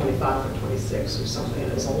she was 25 or 26 or something.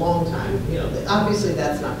 It was a long time. Obviously,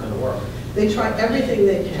 that's not going to work. They try everything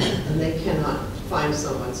they can, and they cannot find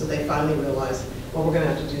someone. So they finally realize, well, we're going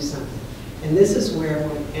to have to do something. And this is where,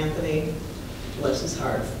 when Anthony, bless his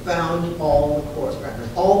heart, found all the court records,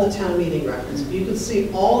 all the town meeting records. You could see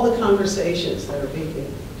all the conversations that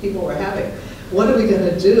people were having. what are we going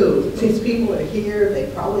to do? These people are here, they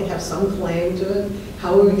probably have some claim to it.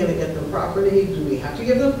 How are we going to get them property? Do we have to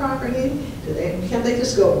give them property? Can't they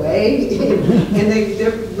just go away? And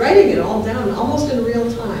they're writing it all down almost in real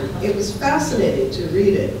time. It was fascinating to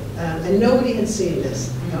read it, and nobody had seen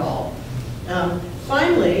this at all.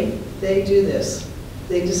 Finally, they do this.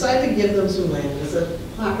 They decide to give them some land because the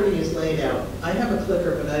property is laid out. I have a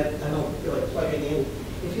clicker, but I don't feel like plugging in.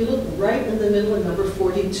 If you look right in the middle of number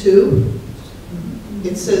 42,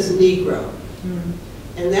 it says Negro.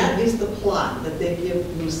 And that is the plot that they give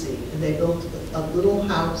Lucy. And they built a little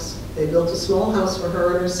house. They built a small house for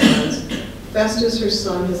her and her sons. Festus, her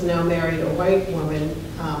son, has now married a white woman,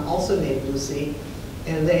 also named Lucy.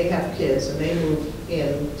 And they have kids, and they move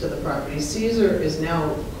into the property. Caesar is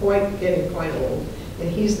now getting quite old, and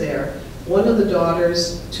he's there. One of the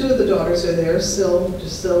daughters, two of the daughters are there,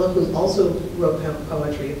 Drusilla, who also wrote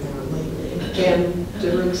poetry apparently, and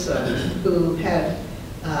Deruxa, who had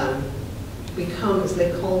become, as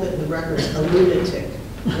they called it in the records, a lunatic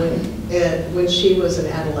when she was an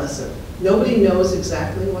adolescent. Nobody knows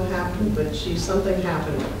exactly what happened, but something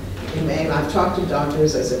happened in May. I've talked to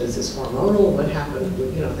doctors. I said, is this hormonal? What happened?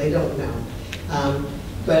 You know, they don't know.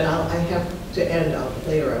 But I have to end up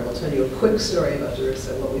later. I will tell you a quick story about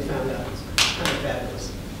Deruxa, what we found out. It's kind of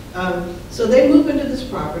fabulous. So they move into this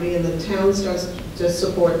property, and the town starts to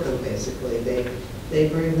support them, basically. They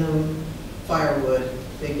bring them firewood.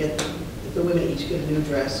 The women each get a new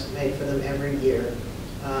dress made for them every year.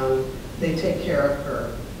 They take care of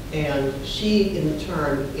her. And she, in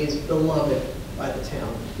turn, is beloved by the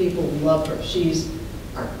town. People love her. She's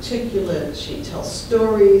articulate. She tells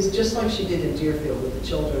stories, just like she did in Deerfield with the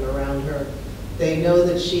children around her. They know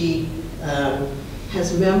that she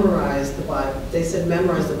has memorized the Bible. They said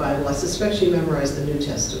memorize the Bible. I suspect she memorized the New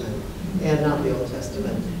Testament and not the Old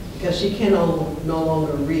Testament, because she can no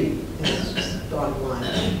longer read, and it's just gone blind.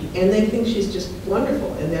 And they think she's just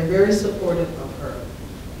wonderful, and they're very supportive of her.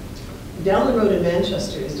 Down the road in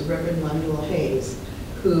Manchester is the Reverend Lemuel Haynes,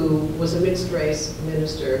 who was a mixed-race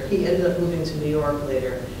minister. He ended up moving to New York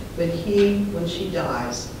later, but when she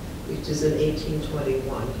dies, which is in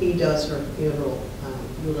 1821, he does her funeral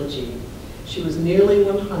eulogy. She was nearly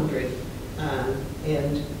 100,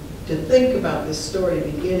 and to think about this story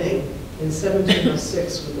beginning in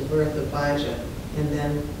 1706 with the birth of Bijah, and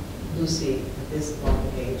then Lucy at this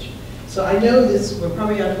long age. So I know we're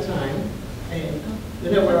probably out of time.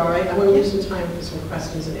 No, we're all right. I want to leave some time for some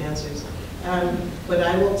questions and answers. But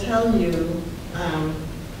I will tell you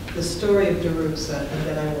the story of Deruxa, and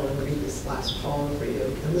then I will read this last poem for you.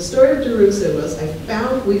 And the story of Deruxa was, I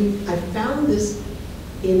found this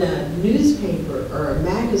in a newspaper or a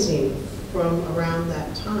magazine from around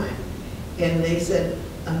that time. And they said,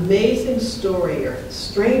 amazing story or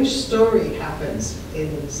strange story happens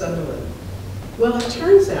in Sunderland. Well, it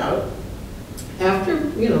turns out, after,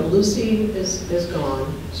 Lucy is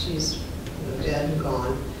gone, she's dead and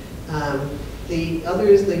gone, the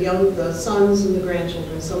others, the sons and the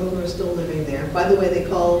grandchildren, some of them are still living there. By the way, they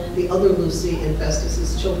call the other Lucy and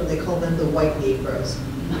Festus's children, they call them the white Negroes.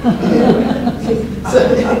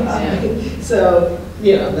 So,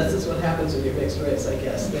 this is what happens when you're mixed race, I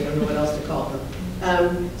guess. They don't know what else to call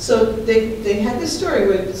them. So they had this story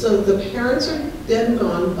where, so the parents are dead and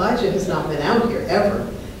gone. Bijah has not been out here ever.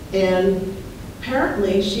 And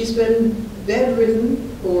apparently she's been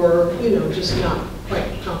bedridden or, just not quite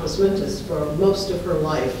compos mentis for most of her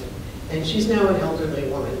life. And she's now an elderly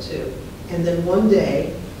woman too. And then one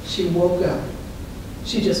day she woke up.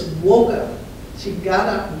 She just woke up. She got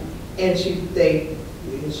up and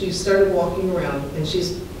she started walking around, and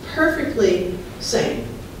she's perfectly sane.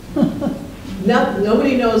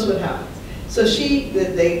 Nobody knows what happened. So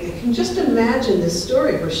they can just imagine this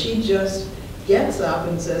story where she just gets up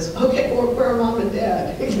and says, okay, where are mom and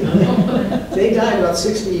dad? They died about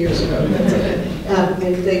 60 years ago.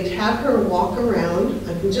 And they have her walk around.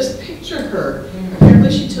 I can just picture her.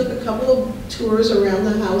 Apparently she took a couple of tours around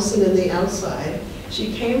the house and in the outside.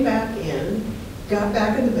 She came back in, got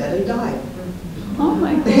back in the bed, and died. Oh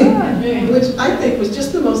my God. Which I think was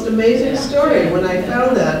just the most amazing story when I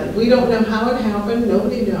found that. We don't know how it happened,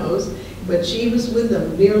 nobody knows, but she was with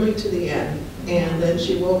them nearly to the end. And then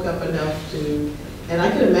she woke up enough to, and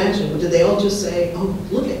I can imagine, did they all just say, oh,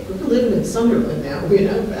 look, we're living in Sunderland now,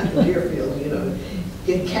 back in Deerfield,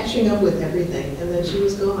 catching up with everything, and then she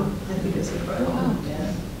was gone. I think it's incredible. Wow.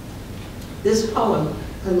 Yeah. This poem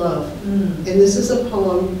I love, and this is a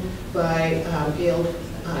poem by Gail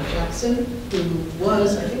Jackson, who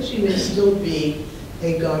was, I think she may still be,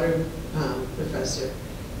 a Goddard professor.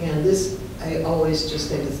 And this, I always just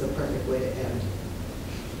think is the perfect way to end.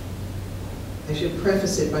 I should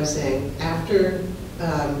preface it by saying, after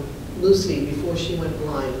Lucy, before she went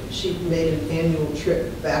blind, she made an annual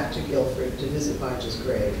trip back to Guilford to visit Marge's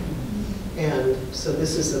grave. And so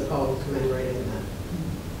this is a poem commemorating that.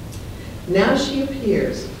 Now she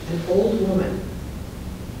appears, an old woman,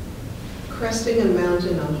 cresting a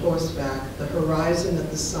mountain on horseback, the horizon at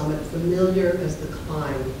the summit familiar as the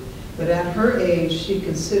climb. But at her age, she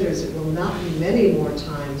considers it will not be many more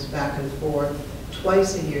times back and forth,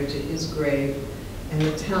 twice a year to his grave, and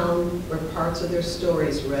the town where parts of their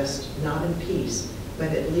stories rest not in peace,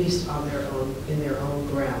 but at least on in their own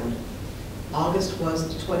ground. August was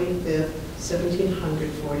the 25th,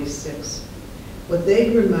 1746. What they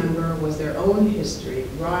remember was their own history,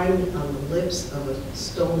 rhymed on the lips of a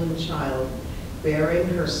stolen child, bearing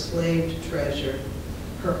her slaved treasure,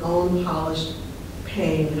 her own polished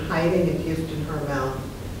pain, hiding a gift in her mouth.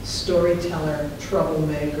 Storyteller,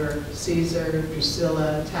 troublemaker, Caesar,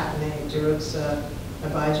 Drusilla, Tatnay, Jeruxa,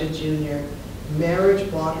 Abijah Jr. Marriage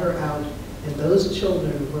bought her out, and those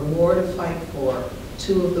children were more to fight for.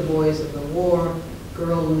 Two of the boys of the war,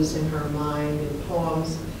 girl losing her mind in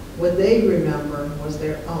poems. What they remember was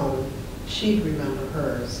their own. She'd remember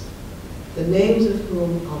hers. The names of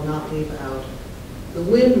whom I'll not leave out. The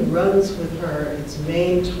wind runs with her, its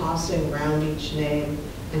mane tossing round each name,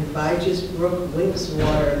 and Bijah's brook winks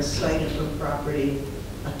water in sight of her property,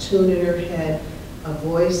 a tune in her head, a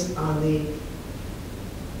voice on the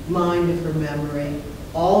mind of her memory,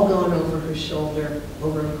 all gone over her shoulder,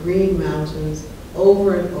 over green mountains,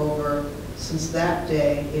 over and over, since that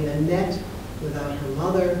day, in a net, without her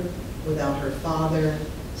mother, without her father,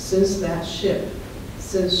 since that ship,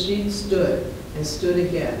 since she'd stood and stood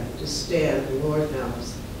again to stand, Lord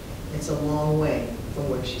knows. It's a long way from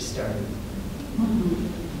where she started.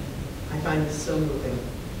 I find this so moving.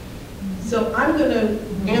 So I'm going to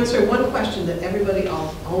answer one question that everybody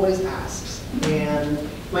always asks, and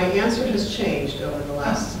my answer has changed over the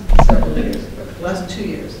last several years, the last 2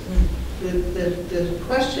 years. The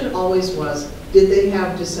question always was, did they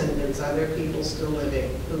have descendants? Are there people still living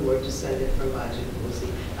who were descended from Bijah and Lucy?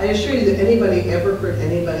 I assure you that anybody ever heard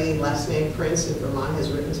anybody last name Prince in Vermont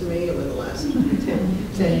has written to me over the last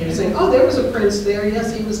 10 years saying, oh, there was a Prince there.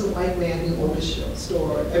 Yes, he was a white man who owned a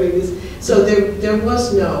store. I mean, so there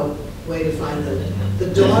was no way to find them.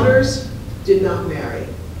 The daughters did not marry.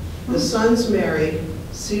 The sons married.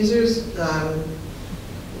 Caesar's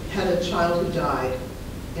had a child who died.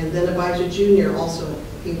 And then Abijah Jr. also,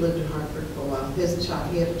 he lived in Hartford for a while.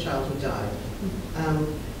 He had a child who died.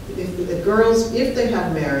 If the girls, if they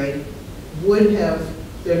had married,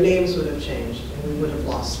 their names would have changed, and we would have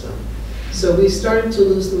lost them. So we started to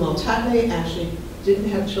lose them all. Tatnay actually didn't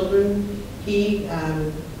have children. He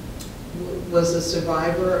was a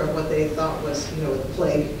survivor of what they thought was, the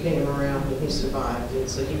plague came around, and he survived. And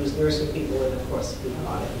so he was nursing people, and of course he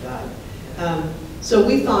caught it and died. So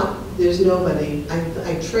we thought there's nobody.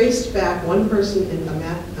 I traced back one person, an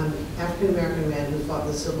African-American man who fought in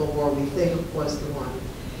the Civil War, we think was the one.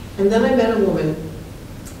 And then I met a woman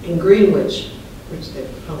in Greenwich,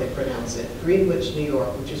 how they pronounce it, Greenwich, New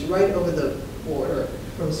York, which is right over the border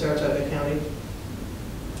from Saratoga County.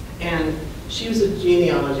 And she was a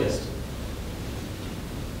genealogist.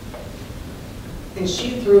 And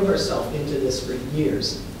she threw herself into this for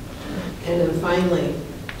years. And then finally,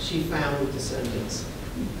 she found descendants.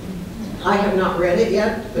 I have not read it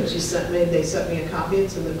yet, but they sent me a copy.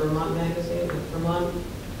 It's in the Vermont magazine, Vermont,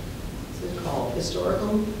 what's it called,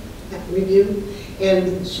 Historical Review.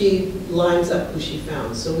 And she lines up who she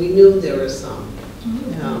found. So we knew there were some,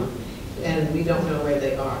 and we don't know where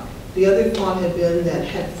they are. The other thought had been that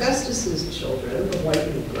had Festus's children, the white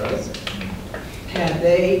Negroes, had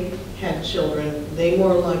they had children, they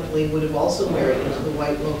more likely would have also married into the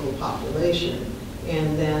white local population.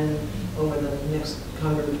 And then over the next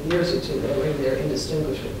 100 years or two, they're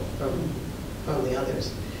indistinguishable from the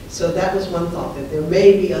others. So that was one thought, that there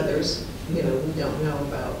may be others, we don't know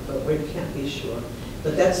about, but we can't be sure.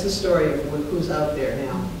 But that's the story of who's out there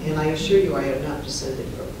now. And I assure you, I am not descended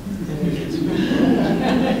from any of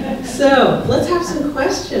these. So let's have some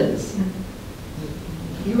questions.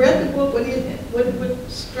 You read the book. What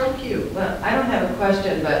struck you? Well, I don't have a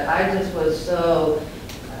question, but I just was so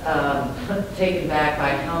taken back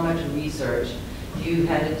by how much research you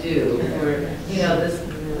had to do.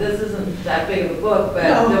 This isn't that big of a book,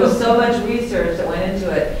 but there was so much research that went into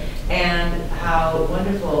it, and how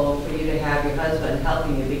wonderful for you to have your husband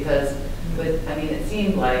helping you, because it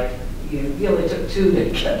seemed like you really took two to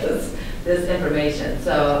get this information.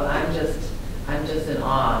 So I'm just in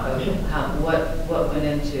awe of what went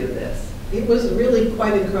into this. It was really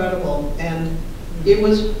quite incredible, and it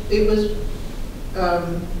was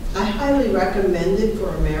I highly recommend it for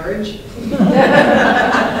a marriage.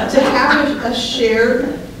 To have a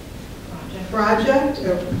shared project,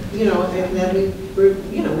 you know, and then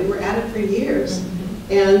we were at it for years.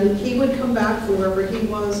 And he would come back from wherever he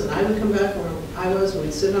was, and I would come back from where I was, and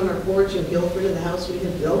we'd sit on our porch in Guilford in the house we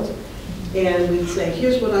had built, and we'd say,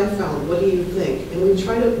 here's what I found, what do you think? And we'd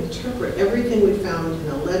try to interpret everything we found in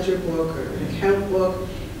a ledger book or an account book,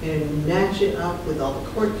 and match it up with all the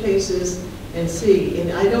court cases, and see.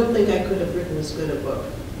 And I don't think I could have written as good a book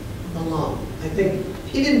alone. I think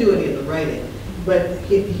he didn't do any of the writing, but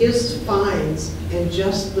his finds and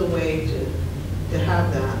just the way to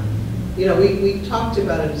have that. You know, we talked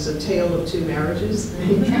about it as a tale of two marriages,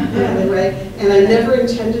 right? And I never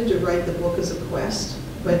intended to write the book as a quest,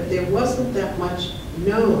 but there wasn't that much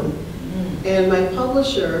known. And my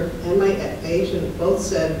publisher and my agent both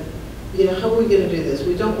said, you know, how are we going to do this?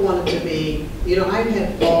 We don't want it to be, you know, I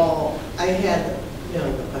had, you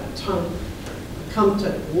know, a ton,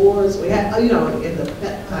 Cumtock Wars, we had, you know, in the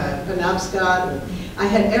Penobscot, and I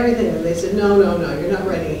had everything, and they said, no, you're not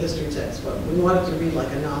writing a history textbook. We want it to read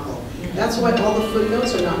like a novel. That's why all the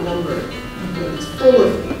footnotes are not numbered.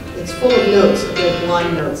 It's full of notes, they're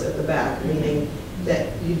blind notes at the back, meaning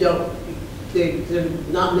that you don't, they're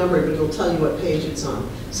not numbered, but it'll tell you what page it's on,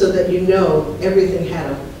 so that you know everything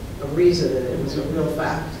had a reason and it was a real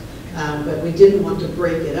fact. But we didn't want to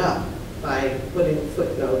break it up by putting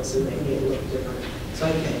footnotes and making it look different. So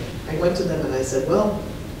I went to them and I said, well,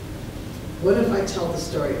 what if I tell the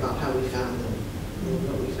story about how we found them and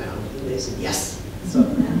what we found? And they said, yes. So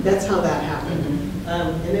that's how that happened.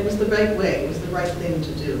 And it was the right way, it was the right thing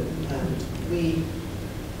to do. We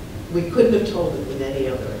couldn't have told it in any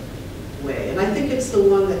other way. And I think it's the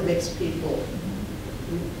one that makes people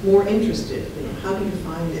more interested. You know, how do you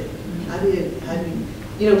find it? How do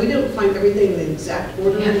you know, we didn't find everything in the exact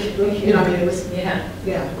order. You know, I mean, it was, yeah,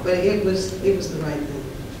 but it was the right thing.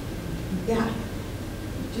 Yeah.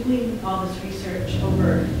 Doing all this research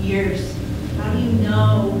over years, how do you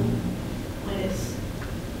know when it's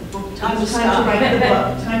time to write the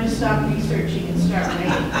book, time to stop researching and start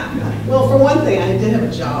writing? Well, for one thing, I did have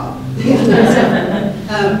a job.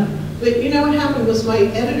 But you know what happened was my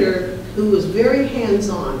editor, who was very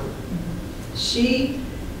hands-on, she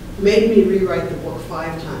made me rewrite the book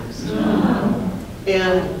 5 times.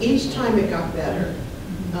 And each time it got better.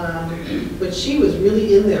 But she was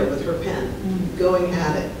really in there with her pen, going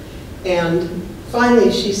at it. And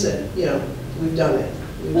finally she said, you know, we've done it.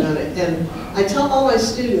 We've done it. And I tell all my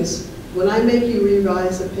students, when I make you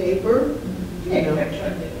revise a paper, you know,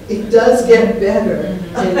 it does get better.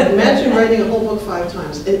 And imagine writing a whole book 5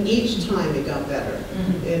 times, and each time it got better.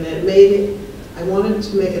 And it made it, I wanted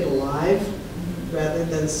to make it alive rather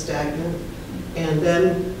than stagnant. And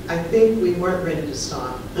then I think we weren't ready to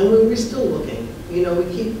stop. And we were still looking. You know, we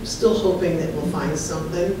keep still hoping that we'll find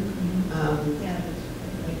something.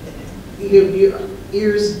 Your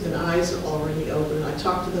ears and eyes are already open. I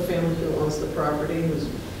talked to the family who owns the property, who's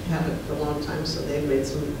had it for a long time, so they've made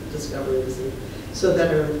some discoveries and so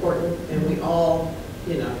that are important. And we all,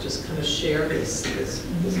 you know, just kind of share this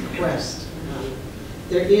quest.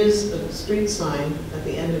 There is a street sign at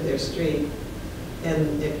the end of their street,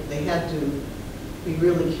 and they had to be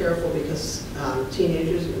really careful because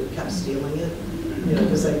teenagers kept stealing it. You know,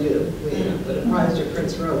 because I do. But at Prize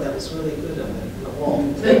Prince Road, that was really good on the wall.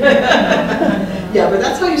 Yeah, but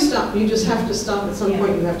that's how you stop. You just have to stop at some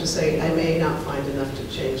point. You have to say, I may not find enough to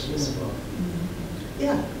change this book.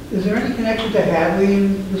 Yeah. Is there any connection to Hadley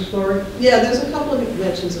in the story? Yeah, there's a couple of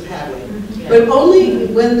mentions of Hadley, but only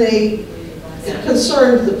when they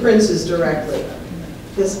concerned the princes directly.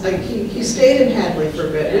 Because he stayed in Hadley for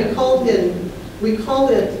a bit. We called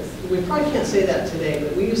it, we probably can't say that today,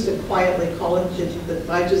 but we used to quietly call it the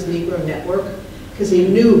Vija's Negro Network, because he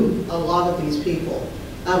knew a lot of these people.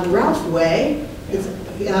 Ralph Way,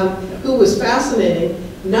 who was fascinating,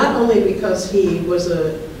 not only because he was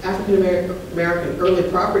an African-American early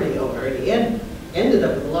property owner, and he ended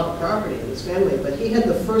up with a lot of property in his family, but he had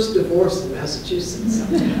the first divorce in Massachusetts.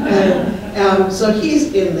 So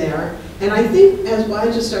he's in there, and I think as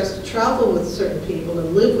Bija starts to travel with certain people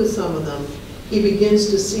and live with some of them, he begins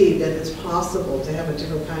to see that it's possible to have a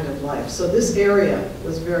different kind of life. So this area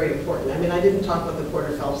was very important. I mean, I didn't talk about the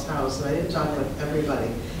Porter Phelps house, and I didn't talk about everybody,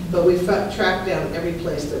 but we tracked down every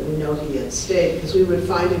place that we know he had stayed, because we would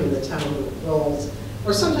find him in the town rolls,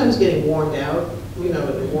 or sometimes getting worn out, you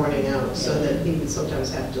know, warning out, so that he would sometimes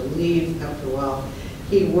have to leave after a while.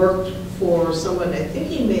 He worked for someone, I think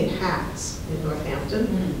he made hats in Northampton.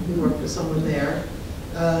 He worked for someone there.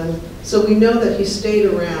 So we know that he stayed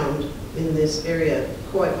around in this area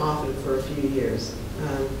quite often for a few years.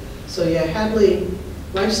 So yeah, Hadley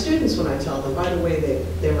my students, when I tell them, by the way,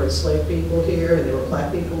 they were enslaved people here, and there were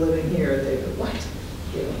black people living here, they go, what?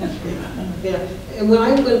 You know, yeah. And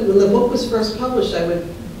when the book was first published,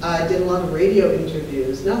 I did a lot of radio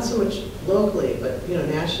interviews, not so much locally, but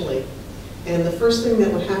nationally. And the first thing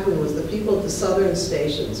that would happen was the people at the southern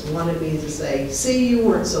stations wanted me to say, see, you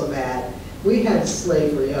weren't so bad. We had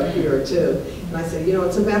slavery up here too. And I said,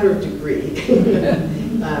 it's a matter of degree.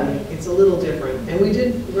 It's a little different. And we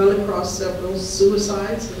did run across several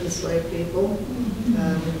suicides of enslaved people.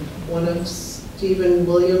 One of Stephen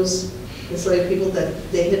Williams' enslaved people that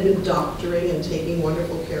they had been doctoring and taking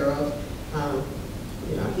wonderful care of.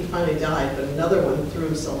 He finally died, but another one threw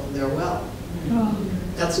himself in their well.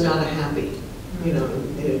 That's not a happy,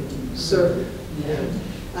 servant.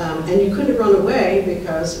 And you couldn't run away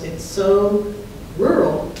because it's so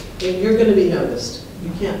rural, and you're going to be noticed.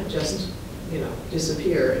 You can't just,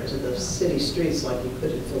 disappear into the city streets like you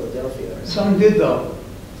could in Philadelphia. Or Some did though.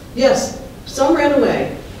 Yes, some ran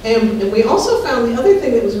away. And we also found the other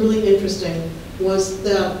thing that was really interesting was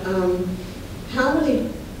that how many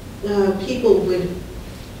people would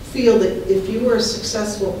feel that if you were a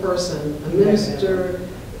successful person, a minister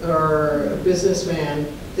or a businessman,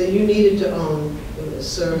 that you needed to own a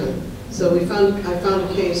servant. So I found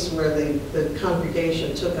a case where the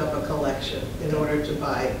congregation took up a collection in order to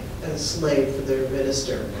buy a slave for their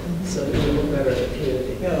minister, so that they would better in the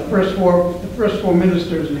community. Yeah, the first four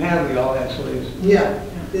ministers in Hadley all had slaves. Yeah.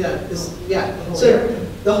 So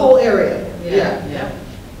the whole area. Yeah.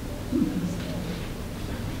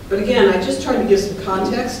 But again, I just tried to give some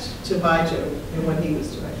context to Baiju and what he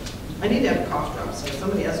was doing. I need to have a cough drop, so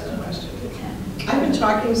somebody asked a question. I've been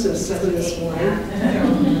talking since 7 this morning.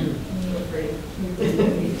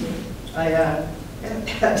 I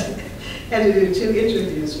had to do 2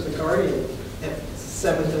 interviews for The Guardian at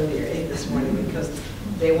 7:30 or 8 this morning because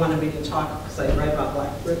they wanted me to talk, because I write about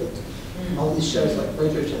Black Britain. All these shows like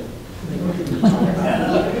Bridgerton.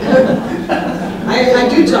 I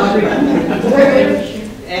do talk about that.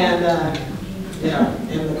 And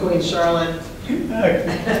and the Queen Charlotte,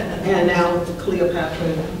 and now the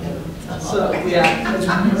Cleopatra. So I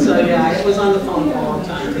was on the phone for a long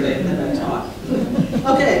time today, and then I talked.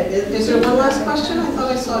 Okay, is there one last question? I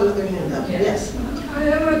thought I saw another hand up. Yes. I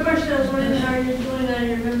have a question. I was wondering how you're doing on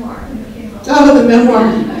your memoir. Oh, the memoir.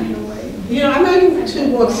 I'm writing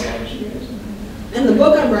 2 books. And the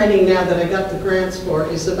book I'm writing now that I got the grants for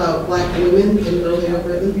is about Black women in earlier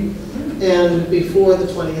Britain and before the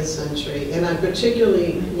 20th century. And I'm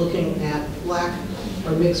particularly looking at Black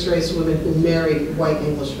or mixed race women who married white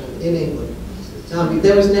Englishmen in England.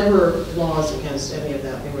 There was never laws against any of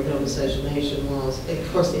that. There were no miscegenation laws.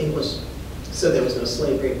 Of course, the English, so there was no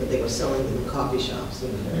slavery, but they were selling them in coffee shops.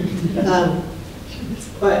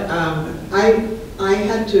 I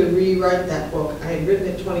had to rewrite that book. I had written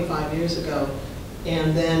it 25 years ago,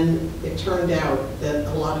 and then it turned out that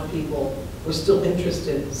a lot of people were still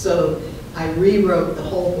interested. So I rewrote the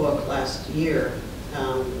whole book last year,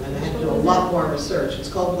 and I had to do a lot more research. It's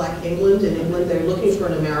called Black England. In England, they're looking for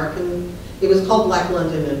an American. It was called Black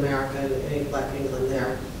London in America and Black England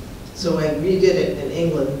there. So I redid it in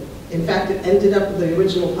England. In fact, it ended up with the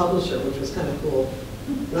original publisher, which was kind of cool.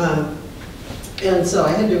 And so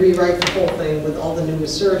I had to rewrite the whole thing with all the new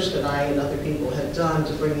research that I and other people had done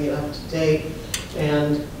to bring it up to date.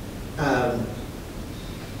 And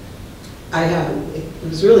it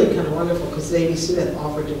was really kind of wonderful because Zadie Smith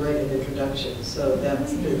offered to write an introduction. So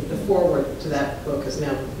that's the foreword to that book is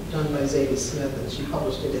now done by Zadie Smith, and she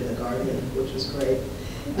published it in The Guardian, which was great.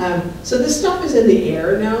 So this stuff is in the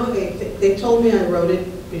air now. They told me I wrote it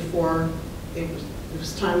before it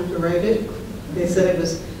was time to write it. They said it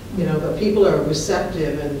was, but people are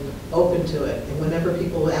receptive and open to it. And whenever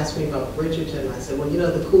people ask me about Bridgerton, I said, well,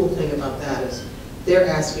 the cool thing about that is they're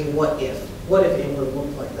asking what if England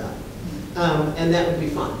looked like that? And that would be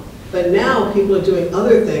fun. But now people are doing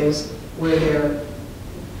other things where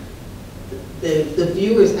the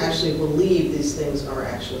viewers actually believe these things are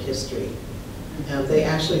actual history. They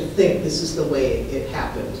actually think this is the way it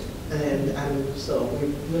happened. And so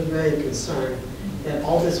we're very concerned that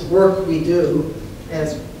all this work we do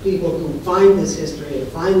as people who find this history and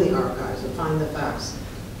find the archives and find the facts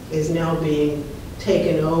is now being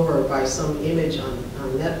taken over by some image on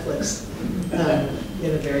Netflix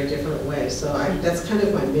in a very different way. So that's kind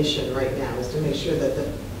of my mission right now, is to make sure that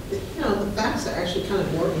the facts are actually kind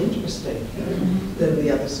of more interesting than the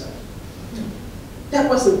other side. That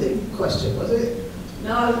wasn't the question, was it?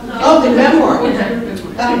 No. Oh, the memoir.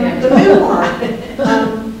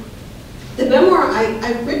 The memoir,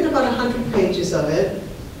 I've written about 100 pages of it,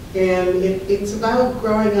 and it's about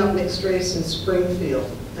growing up mixed race in Springfield.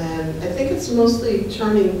 And I think it's mostly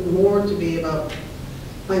turning more to be about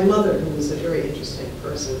my mother, who was a very interesting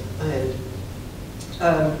person.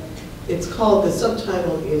 And it's called, the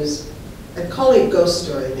subtitle is, I call it Ghost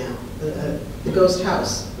Story now. The Ghost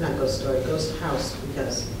House, not Ghost Story, Ghost House,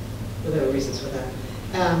 because there are reasons for that.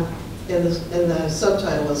 And the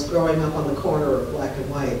subtitle is Growing Up on the Corner of Black and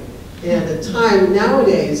White. And at the time,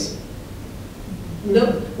 nowadays,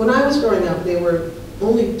 when I was growing up, there were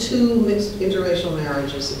only 2 mixed interracial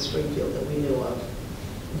marriages in Springfield that we knew of.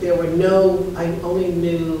 There were I only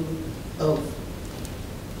knew of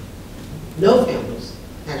no families,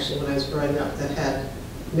 actually, when I was growing up that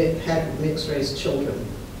had mixed race children,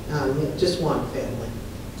 just one family.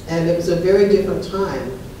 And it was a very different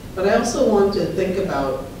time. But I also want to think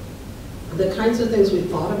about the kinds of things we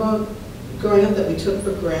thought about growing up that we took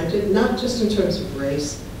for granted, not just in terms of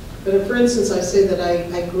race, but for instance, I say that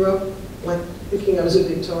I grew up like thinking I was a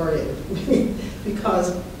Victorian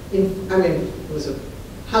because, it was a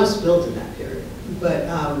house built in that period, but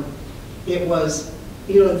it was,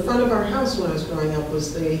 in front of our house when I was growing up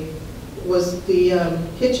was the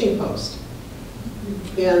hitching post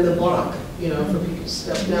and the block, for people to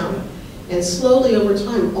step down. And slowly over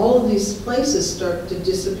time, all of these places start to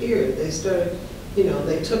disappear. They started,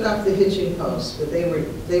 they took up the hitching post, but they were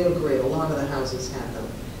great. A lot of the houses had them.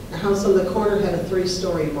 The house on the corner had a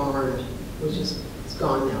 3-story barn, which it's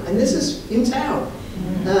gone now. And this is in town.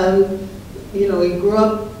 We grew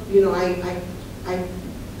up,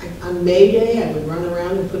 on May Day, I would run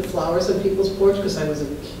around and put flowers on people's porch because I was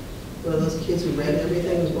one of those kids who read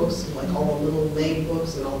everything in books, like all the little Maid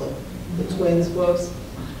books and all the twins books.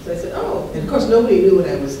 So I said, oh, and of course nobody knew what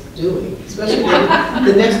I was doing, especially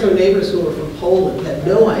the next door neighbors who were from Poland had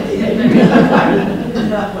no idea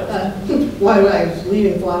why I was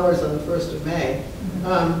leaving flowers on the 1st of May.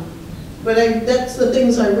 But that's the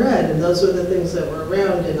things I read, and those were the things that were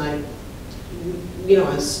around, and I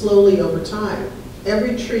slowly over time,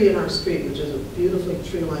 every tree in our street, which is a beautifully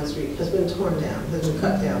tree-lined street, has been torn down, has been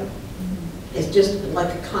cut down. It's just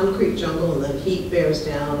like a concrete jungle, and the heat bears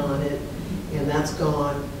down on it, and that's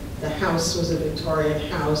gone. The house was a Victorian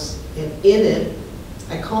house, and in it,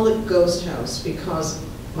 I call it Ghost House because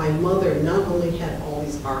my mother not only had all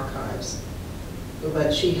these archives,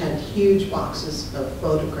 but she had huge boxes of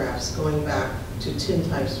photographs going back to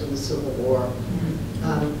tintypes from the Civil War.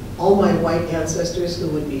 All my white ancestors who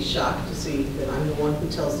would be shocked to see that I'm the one who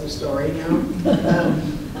tells their story now.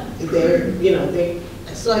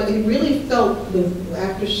 So I really felt,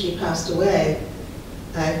 after she passed away,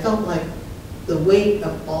 I felt like the weight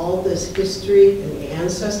of all this history and the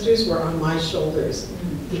ancestors were on my shoulders.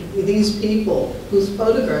 These people whose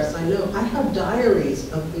photographs I know, I have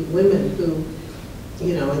diaries of the women who,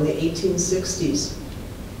 in the 1860s,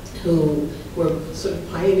 who were sort of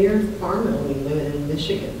pioneer farm-owning women in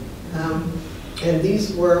Michigan. And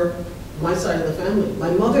these were my side of the family.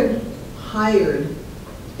 My mother hired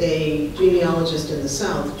a genealogist in the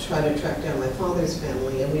South to try to track down my father's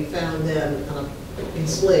family, and we found them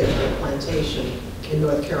enslaved on a plantation in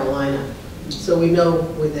North Carolina. So we know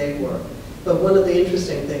where they were. But one of the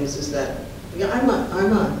interesting things is that, I'm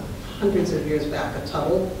a hundreds of years back, a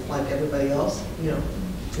Tuttle, like everybody else.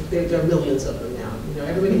 There are millions of them now.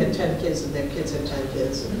 Everybody had 10 kids and their kids had 10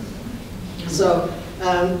 kids. So,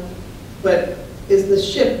 but is the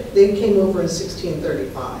ship, they came over in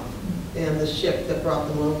 1635, and the ship that brought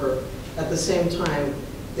them over, at the same time,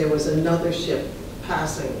 there was another ship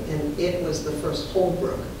passing, and it was the first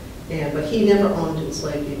Holbrook. But he never owned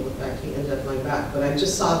enslaved people. In fact, he ended up going back. But I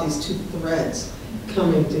just saw these 2 threads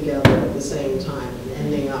coming together at the same time and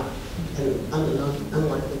ending up in an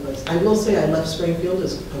unlikely place. I will say I left Springfield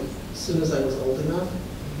as soon as I was old enough.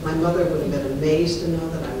 My mother would have been amazed to know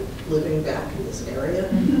that I'm living back in this area.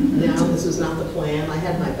 Now, this was not the plan. I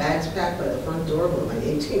had my bags packed by the front door on my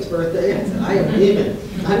 18th birthday. I said, I am leaving.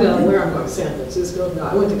 I don't know where I'm going, San Francisco. No,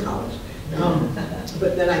 I went to college.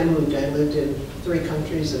 But then I moved. I lived in 3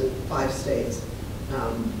 countries and 5 states.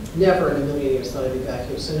 Never in a million years thought I'd be back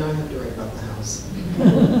here, so now I have to worry about the house.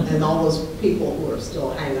 And all those people who are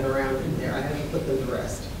still hanging around in there, I have to put them to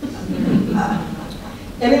rest.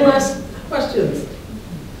 Any last questions?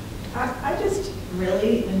 I just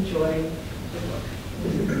really enjoyed the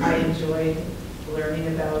book. I enjoyed learning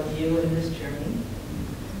about you and this journey,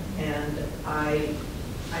 and I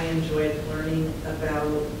enjoyed learning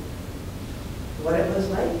about what it was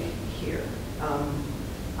like here.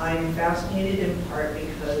 I'm fascinated in part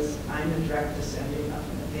because I'm a direct descendant of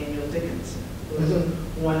Nathaniel Dickinson, who was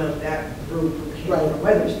one of that group who came from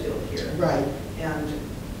Wethersfield here. Right. And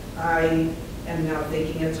I am now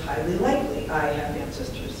thinking it's highly likely I have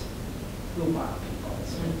ancestors who bought people.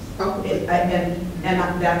 Probably.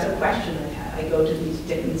 That's a question I had. I go to these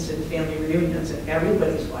Dickinson family reunions and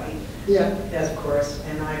everybody's white, Yeah. as of course,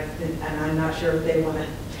 and I'm not sure if they want to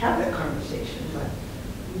have that conversation, but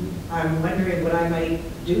I'm wondering what I might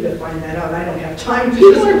do to find that out. I don't have time.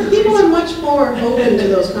 People are much more open to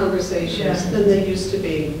those conversations Yeah. than they used to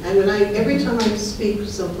be. And every time I speak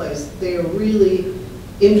someplace, they are really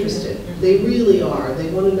interested. They really are. They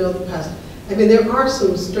want to know the past. I mean, there are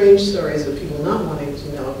some strange stories of people not wanting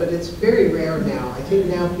to know, but it's very rare now. I think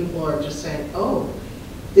now people are just saying, oh,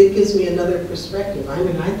 it gives me another perspective. I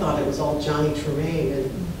mean, I thought it was all Johnny Tremaine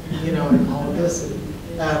and, you know, and all of this.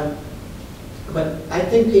 And, but I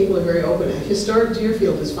think people are very open. Historic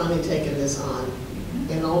Deerfield has finally taken this on.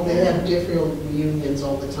 And they have Deerfield reunions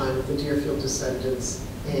all the time with the Deerfield descendants.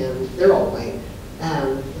 And they're all white.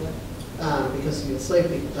 Because the enslaved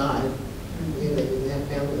people died. They didn't have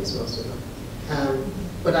families, most of them.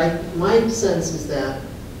 But my sense is that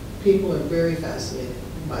people are very fascinated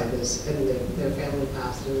by this and their family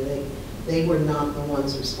past. And they were not the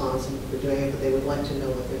ones responsible for doing it, but they would like to know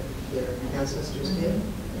what their ancestors did.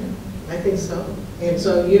 I think so. And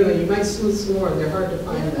so, you know, you might sleuth some more. They're hard to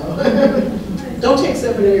find, though. Don't take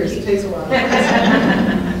 7 years. It takes a while.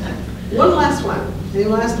 One last one. Any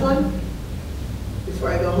last one? Before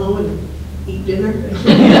I go home and eat dinner?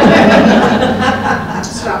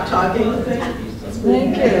 Stop talking.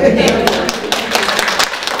 Thank you.